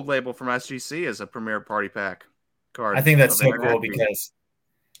only gold label from SGC is a Premier Party Pack card. I think that's so cool because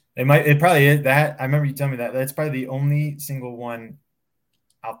it probably is that. I remember you telling me that that's probably the only single one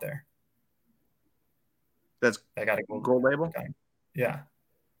out there that got a gold label. Yeah,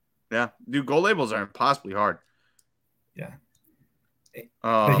 dude, gold labels are impossibly hard. Yeah.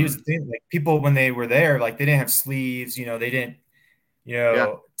 But here's the thing: like people when they were there, like they didn't have sleeves. They didn't,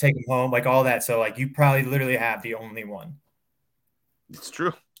 take them home, like all that. So like you probably literally have the only one. It's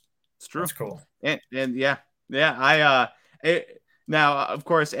true. That's cool. And yeah. Now of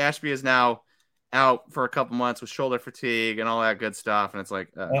course Ashby is now out for a couple months with shoulder fatigue and all that good stuff, and it's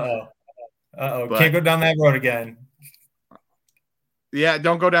like, can't go down that road again. Yeah,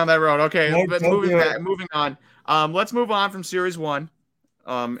 don't go down that road. Okay, but moving on. Let's move on from Series 1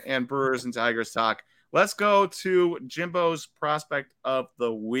 and Brewers and Tigers talk. Let's go to Jimbo's prospect of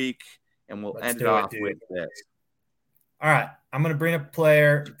the week, and we'll end it off with this. All right. I'm going to bring up a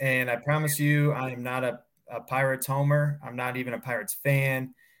player, and I promise you I am not a Pirates homer. I'm not even a Pirates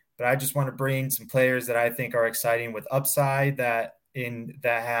fan, but I just want to bring some players that I think are exciting with upside that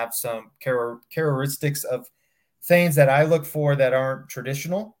have some characteristics of things that I look for that aren't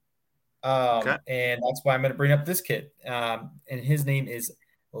traditional. And that's why I'm going to bring up this kid. And his name is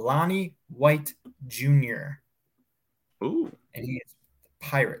Lonnie White Jr. Ooh. And he is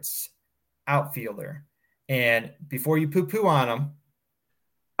Pirates outfielder. And before you poo-poo on him,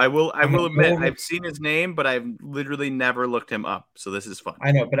 I will admit I've seen his name, but I've literally never looked him up. So this is fun.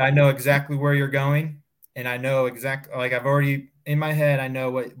 I know, but I know exactly where you're going. And I know exactly, like I've already in my head, I know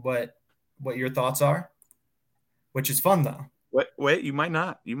what your thoughts are, which is fun though. Wait, you might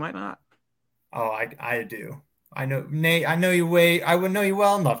not. Oh, I do. I know, Nate. I know you I would know you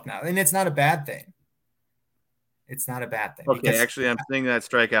well enough now, and it's not a bad thing. It's not a bad thing. Okay, actually, I'm seeing that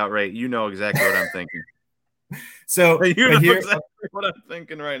strikeout rate. You know exactly what I'm thinking. So you know exactly what I'm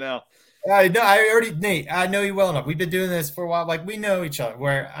thinking right now. Nate. I know you well enough. We've been doing this for a while. Like we know each other.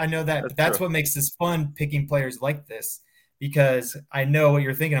 Where I know that's what makes this fun, picking players like this, because I know what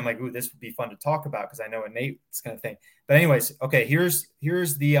you're thinking. I'm like, ooh, this would be fun to talk about because I know what Nate's gonna think. But anyways, okay, here's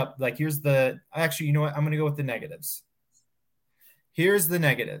the actually, you know what? I'm gonna go with the negatives. Here's the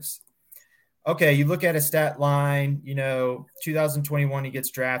negatives. Okay, you look at his stat line, 2021, he gets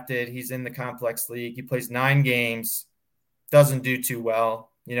drafted. He's in the complex league. He plays 9 games, doesn't do too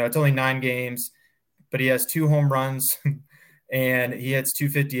well. It's only 9 games, but he has 2 home runs and he hits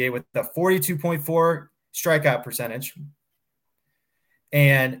 .258 with a 42.4 strikeout percentage.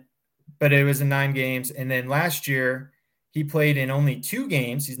 But it was in 9 games. And then last year he played in only 2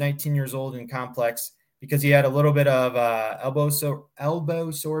 games. He's 19 years old in complex because he had a little bit of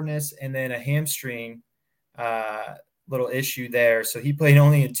elbow soreness and then a hamstring little issue there. So he played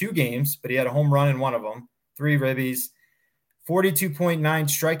only in 2 games, but he had a home run in one of them, 3 ribbies, 42.9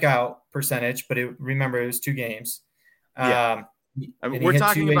 strikeout percentage. But remember, it was 2 games. Yeah. We're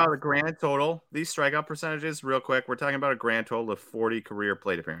talking about a grand total. These strikeout percentages, real quick, we're talking about a grand total of 40 career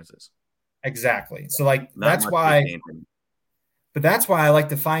plate appearances. Exactly. So, that's why. But that's why I like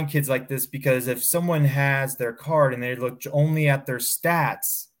to find kids like this, because if someone has their card and they look only at their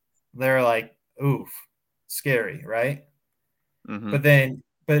stats, they're like, oof, scary, right? Mm-hmm.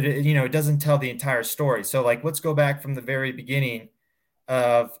 But it doesn't tell the entire story. So, let's go back from the very beginning.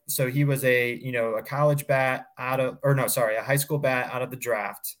 So he was a college bat a high school bat out of the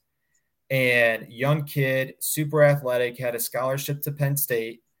draft. and young kid, super athletic, had a scholarship to Penn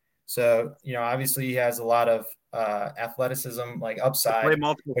State. So, obviously he has a lot of athleticism, like upside,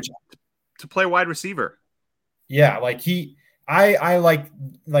 which to play wide receiver. Yeah, like I like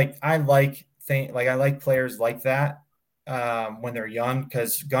players like that when they're young,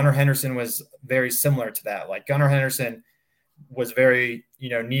 because Gunnar Henderson was very similar to that. Like Gunnar Henderson was very,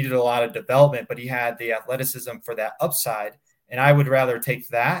 needed a lot of development, but he had the athleticism for that upside. And I would rather take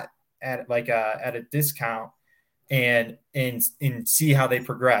that at a discount and see how they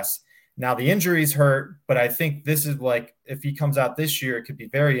progress. Now the injuries hurt, but I think this is like, if he comes out this year, it could be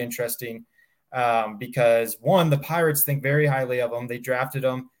very interesting because one, the Pirates think very highly of him. They drafted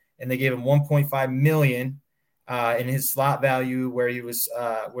him and they gave him 1.5 million. And his slot value where he was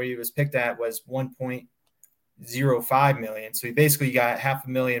picked at was 1.05 million. So he basically got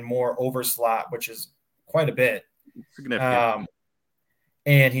 $500,000 more over slot, which is quite a bit. Significant.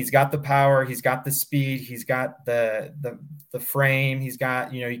 And he's got the power, he's got the speed, he's got the frame, he's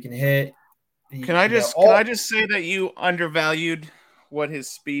got, he can hit. Can I just say that you undervalued what his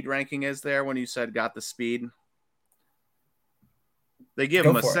speed ranking is there when you said got the speed? They give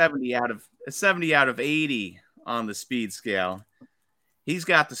him a 70 out of 80 on the speed scale. He's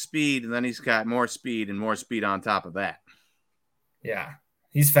got the speed, and then he's got more speed and more speed on top of that. Yeah,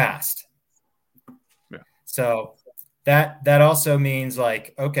 he's fast. Yeah. So that also means,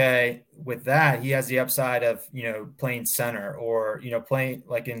 like, okay, with that, he has the upside of, playing center or, playing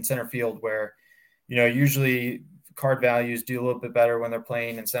like in center field where, usually card values do a little bit better when they're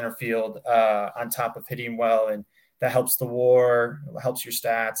playing in center field on top of hitting well. And that helps the WAR, helps your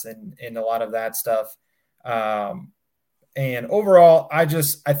stats and a lot of that stuff. And overall, I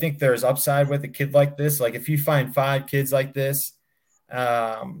think there's upside with a kid like this. Like if you find 5 kids like this,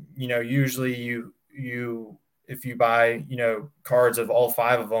 usually if you buy, cards of all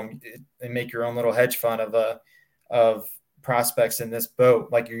 5 of them and make your own little hedge fund of prospects in this boat,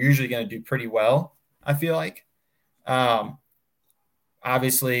 like you're usually going to do pretty well, I feel like.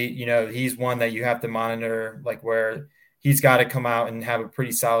 Obviously, he's one that you have to monitor, like where he's got to come out and have a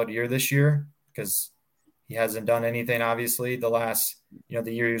pretty solid year this year because he hasn't done anything, obviously, the last,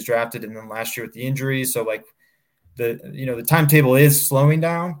 the year he was drafted and then last year with the injuries. So like the timetable is slowing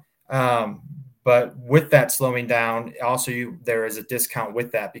down. But with that slowing down, also there is a discount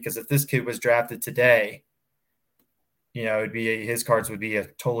with that, because if this kid was drafted today, his cards would be a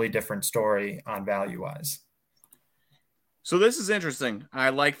totally different story on value wise. So this is interesting. I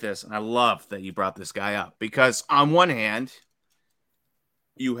like this, and I love that you brought this guy up because on one hand,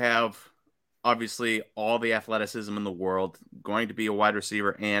 you have obviously all the athleticism in the world, going to be a wide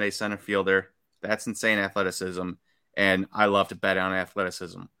receiver and a center fielder. That's insane athleticism, and I love to bet on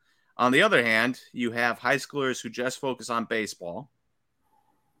athleticism. On the other hand, you have high schoolers who just focus on baseball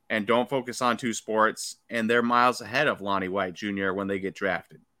and don't focus on 2 sports, and they're miles ahead of Lonnie White Jr. when they get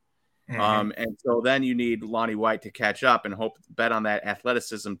drafted. Mm-hmm. And so then you need Lonnie White to catch up and bet on that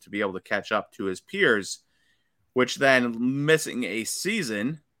athleticism to be able to catch up to his peers, which then missing a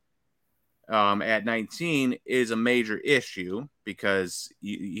season at 19 is a major issue because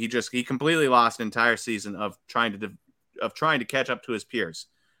he completely lost an entire season of trying to catch up to his peers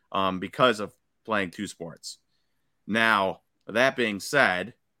because of playing 2 sports. Now, that being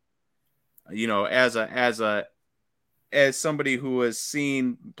said, as somebody who has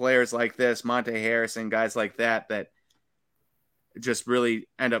seen players like this, Monte Harrison, guys like that just really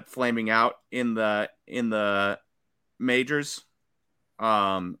end up flaming out in the majors.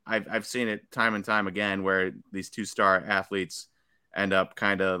 I've seen it time and time again where these 2-star athletes end up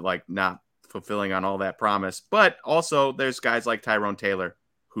kind of like not fulfilling on all that promise. But also there's guys like Tyrone Taylor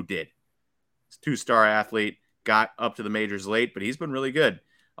who did. He's a 2-star athlete, got up to the majors late, but he's been really good.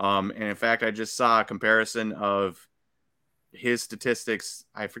 And in fact, I just saw a comparison of his statistics.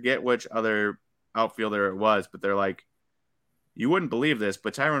 I forget which other outfielder it was, but they're like, you wouldn't believe this,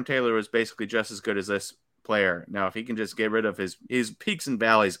 but Tyrone Taylor was basically just as good as this player. Now, if he can just get rid of his peaks and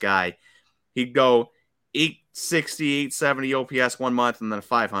valleys guy, he'd go 860, 870 OPS 1 month and then a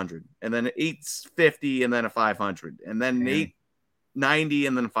 500, and then 850 and then a 500, and then 890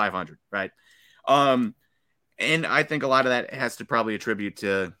 and then 500, right? And I think a lot of that has to probably attribute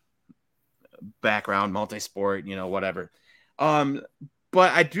to background, multi-sport, whatever. But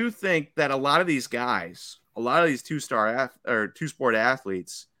I do think that a lot of these guys, a lot of these 2-sport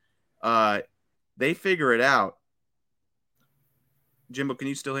athletes, they figure it out. Jimbo, can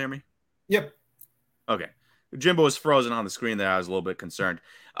you still hear me? Yep. Okay. Jimbo was frozen on the screen there. I was a little bit concerned.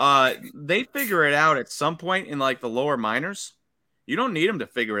 They figure it out at some point in like the lower minors. You don't need them to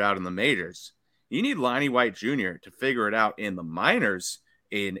figure it out in the majors. You need Lonnie White Jr. to figure it out in the minors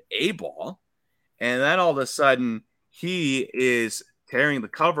in A ball. And then all of a sudden, he is tearing the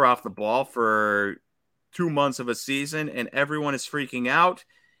cover off the ball for 2 months of a season, and everyone is freaking out.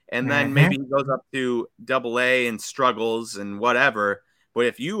 And then maybe he goes up to double A and struggles and whatever. But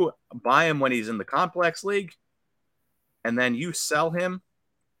if you buy him when he's in the complex league and then you sell him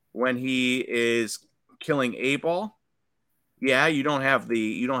when he is killing A ball, yeah, you don't have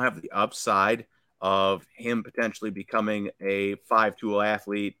the upside of him potentially becoming a 5-tool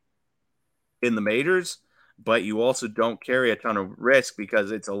athlete in the majors, but you also don't carry a ton of risk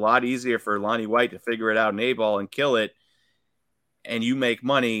because it's a lot easier for Lonnie White to figure it out in A ball and kill it, and you make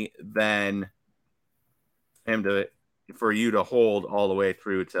money than for you to hold all the way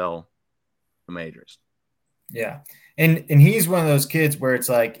through till the majors. Yeah. And he's one of those kids where it's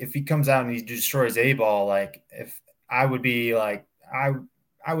like, if he comes out and he destroys A ball, like if I would be like, I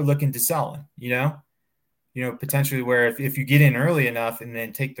would look into selling, potentially where if you get in early enough and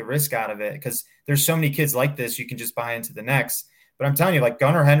then take the risk out of it, because there's so many kids like this, you can just buy into the next. But I'm telling you, like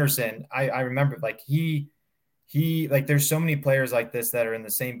Gunnar Henderson, I remember like he like there's so many players like this that are in the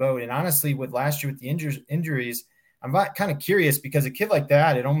same boat. And honestly, with last year with the injuries, I'm kind of curious because a kid like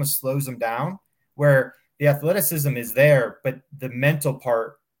that, it almost slows them down where the athleticism is there, but the mental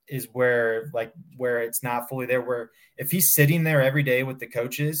part is where it's not fully there, where if he's sitting there every day with the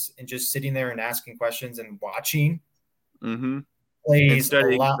coaches and just sitting there and asking questions and watching plays a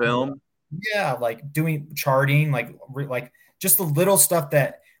lot film more. Yeah, like doing charting, like just the little stuff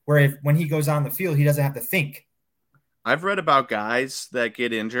that where when he goes on the field, he doesn't have to think. I've read about guys that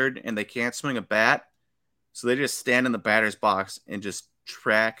get injured and they can't swing a bat, so they just stand in the batter's box and just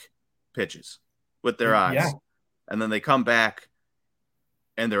track pitches with their eyes. Yeah. And then they come back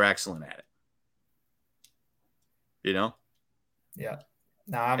and they're excellent at it. Yeah.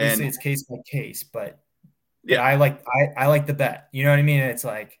 Now obviously it's case by case, but yeah, I like the bet. You know what I mean? It's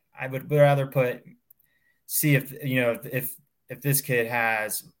like I would rather see if if this kid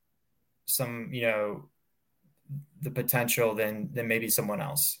has some, the potential than maybe someone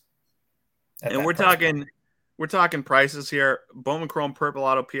else. And we're talking prices here. Bowman Chrome Purple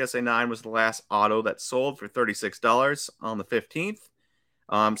Auto PSA 9 was the last auto that sold for $36 on the 15th.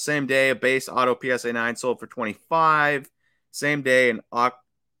 Same day, a base auto PSA 9 sold for $25. Same day, an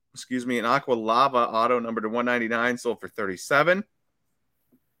Aqua Lava auto number to $199 sold for $37.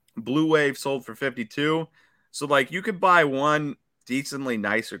 Blue Wave sold for $52. So, like, you could buy one decently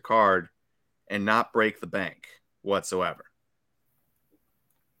nicer card and not break the bank whatsoever.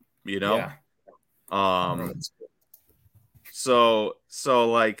 Yeah. So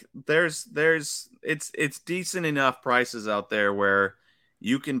like there's it's decent enough prices out there where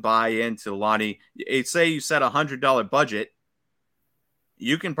you can buy into Lonnie. Say you set $100 budget,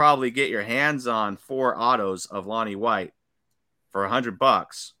 you can probably get your hands on 4 autos of Lonnie White for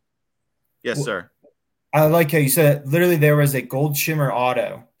 $100. Yes, sir. I like how you said literally there was a gold shimmer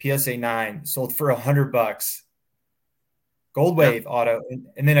auto PSA 9 sold for $100. Gold wave auto,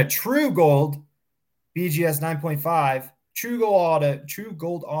 and then a true gold BGS 9.5 true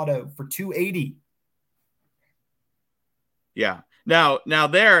gold auto for $280. Yeah. Now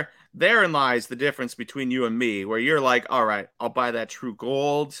therein lies the difference between you and me, where you're like, all right, I'll buy that true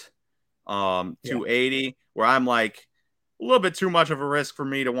gold, $280, where I'm like a little bit too much of a risk for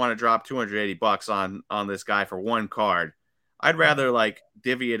me to want to drop $280 on this guy for one card. I'd rather like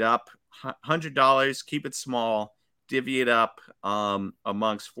divvy it up, $100, keep it small, divvy it up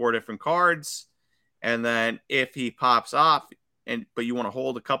amongst 4 different cards, and then if he pops off but you want to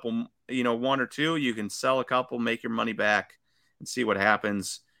hold a couple, 1 or 2, you can sell a couple, make your money back, and see what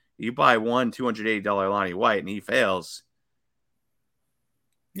happens. You buy one $280 Lonnie White and he fails.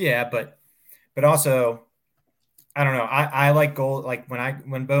 Yeah, but also I don't know. I like gold. Like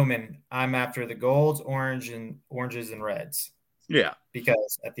when Bowman, I'm after the golds, oranges and reds. Yeah,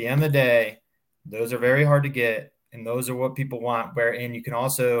 because at the end of the day, those are very hard to get. And those are what people want. And you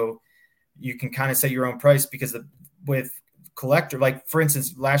can kind of set your own price because with collector, like for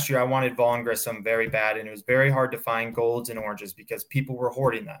instance, last year I wanted Vaughn Grissom very bad, and it was very hard to find golds and oranges because people were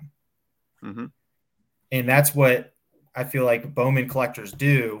hoarding them. Mm-hmm. And that's what I feel like Bowman collectors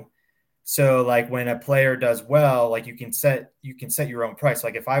do. So like when a player does well, like you can set your own price.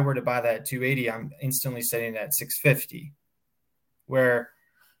 Like if I were to buy that at $280, I'm instantly setting it at $650. Where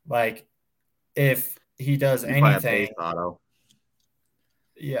like if he does anything,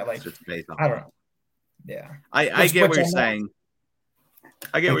 yeah, like I don't know. Yeah, I get what you're saying.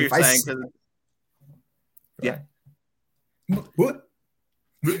 I get what you're saying. Yeah. What?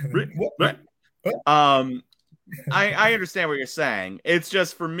 I understand what you're saying. It's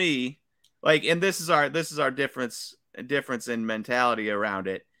just for me, like, and this is our difference difference in mentality around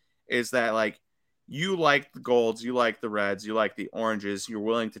it is that like you like the golds, you like the reds, you like the oranges. You're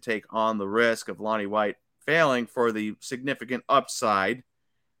willing to take on the risk of Lonnie White failing for the significant upside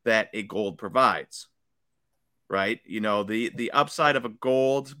that a gold provides. Right? You know, the upside of a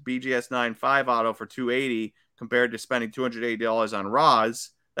gold BGS 9.5 auto for 280 compared to spending $280 on Raws,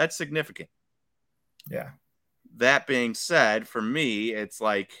 that's significant. Yeah. That being said, for me, it's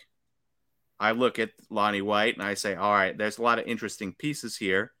like I look at Lonnie White and I say, all right, there's a lot of interesting pieces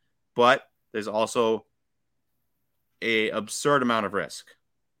here, but there's also a absurd amount of risk.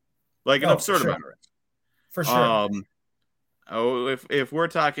 Like an absurd amount of risk. For sure. If we're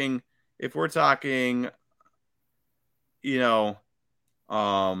talking, you know,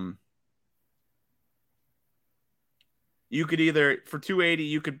 you could either for 280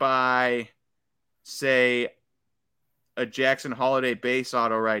 you could buy, say, a Jackson Holiday base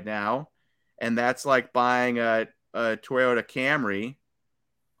auto right now, and that's like buying a Toyota Camry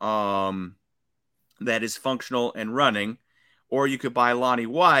that is functional and running, or you could buy Lonnie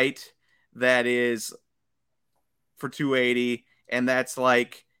White that is for 280, and that's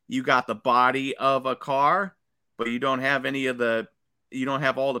like you got the body of a car, but you don't have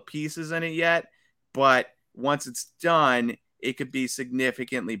all the pieces in it yet, but once it's done, it could be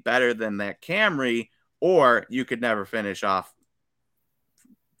significantly better than that Camry, or you could never finish off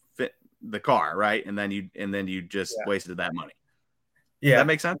the car, right? And then you just wasted that money. Yeah. Does that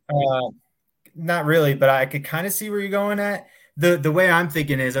make sense? Not really, but I could kind of see where you're going at. The way I'm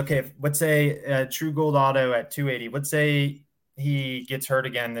thinking is, okay, let's say a true gold auto at 280, let's say he gets hurt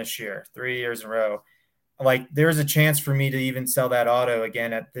again this year, 3 years in a row. Like there's a chance for me to even sell that auto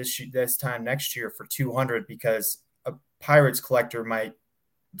again at this time next year for 200, because a Pirates collector might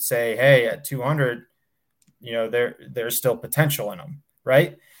say, hey, at 200, you know, there's still potential in them.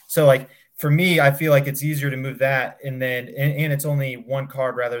 Right. So like for me, I feel like it's easier to move that. And it's only one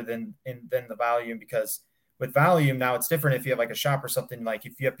card rather than the volume, because with volume now it's different. If you have like a shop or something, like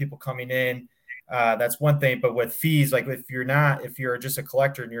if you have people coming in, that's one thing. But with fees, like if you're just a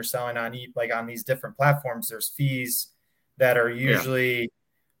collector and you're selling on these different platforms, there's fees that are usually,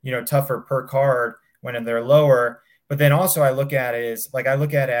 tougher per card when they're lower. But then also I look at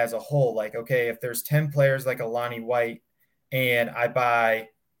it as a whole. Like, okay, if there's 10 players like a Lonnie White and I buy,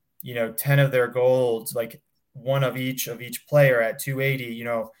 10 of their golds, like one of each player at 280,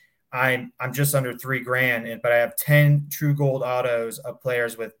 I'm just under $3,000, but I have 10 true gold autos of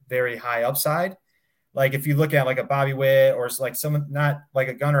players with very high upside. Like if you look at like a Bobby Witt or like someone, not like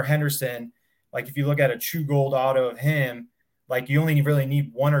a Gunnar Henderson, like if you look at a true gold auto of him, like you only really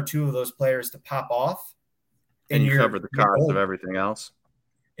need one or two of those players to pop off. And you cover the cost of everything else.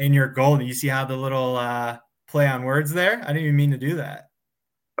 In your gold. You see how the little play on words there? I didn't even mean to do that.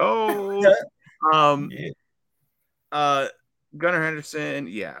 Oh, Gunnar Henderson,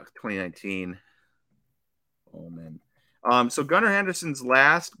 2019. Oh man. So Gunnar Henderson's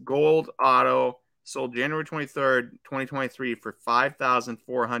last gold auto sold January 23rd, 2023 for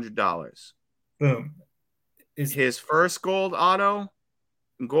 $5,400. Boom. His first gold auto,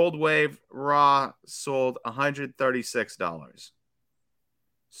 Gold Wave Raw, sold $136.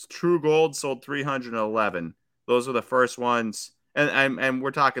 True Gold sold $311. Those are the first ones. And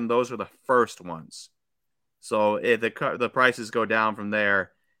we're talking those are the first ones. So the prices go down from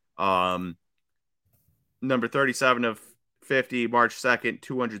there. Number 37 of 50, March 2nd,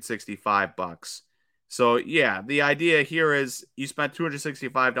 $265. So yeah, the idea here is you spent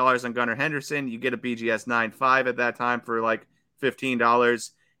 $265 on Gunnar Henderson. You get a BGS 9.5 at that time for like $15.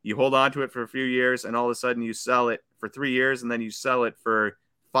 You hold on to it for a few years, and all of a sudden you sell it for 3 years, and then you sell it for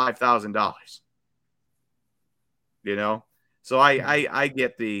 $5,000. So I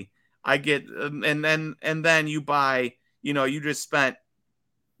get and then you buy, you just spent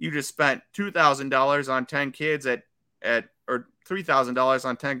 $2,000 on 10 kids or $3,000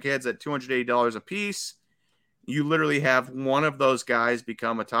 on 10 kids at $280 a piece. You literally have one of those guys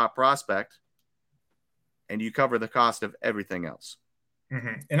become a top prospect, and you cover the cost of everything else.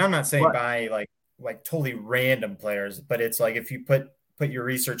 Mm-hmm. And I'm not saying buy like totally random players, but it's like if you put your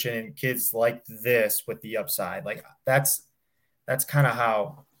research in kids like this with the upside, like that's kind of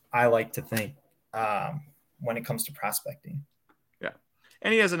how I like to think when it comes to prospecting. Yeah.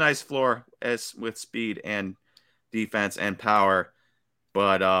 And he has a nice floor with speed and defense and power.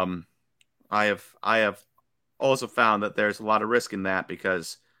 But I have also found that there's a lot of risk in that,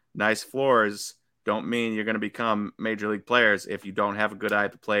 because nice floors don't mean you're going to become major league players if you don't have a good eye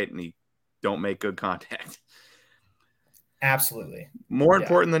at the plate and you don't make good contact. Absolutely. More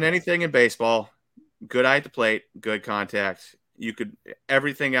important than anything in baseball, good eye at the plate, good contact.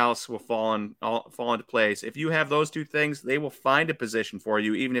 everything else will fall into place. If you have those two things, they will find a position for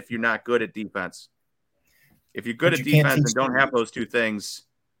you, even if you're not good at defense. If you're good at defense and don't have those two things,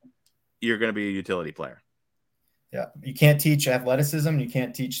 you're going to be a utility player. Yeah. You can't teach athleticism. You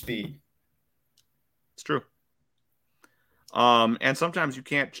can't teach speed. It's true. And sometimes you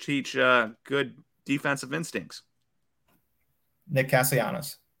can't teach good defensive instincts. Nick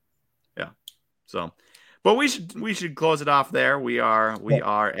Castellanos. Yeah. So, but we should close it off there. We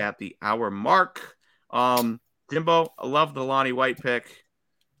are at the hour mark. Jimbo, I love the Lonnie White pick.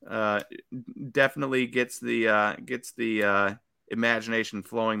 Definitely gets the imagination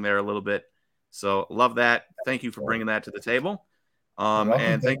flowing there a little bit. So love that. Thank you for bringing that to the table.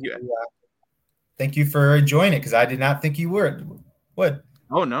 And thank you. Thank you for enjoying it, because I did not think you would.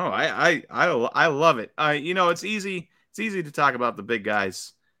 Oh no, I love it. It's easy to talk about the big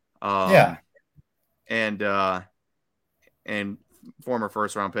guys. And former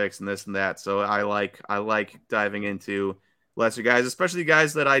first round picks and this and that. So I like diving into lesser guys, especially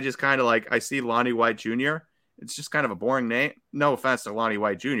guys that I just kind of like. I see Lonnie White Jr. It's just kind of a boring name. No offense to Lonnie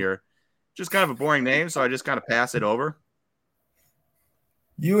White Jr. Just kind of a boring name, so I just kind of pass it over.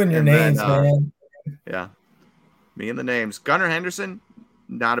 You and your names, man. Yeah. Me and the names. Gunnar Henderson,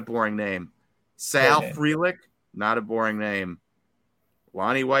 not a boring name. Sal Frelick, not a boring name.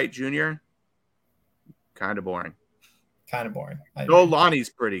 Lonnie White Jr., kind of boring. No, Lonnie's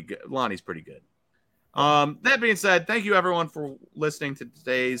pretty good. That being said, thank you everyone for listening to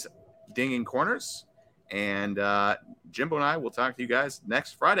today's Dinging Corners. And Jimbo and I will talk to you guys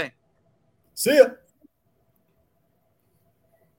next Friday. See ya.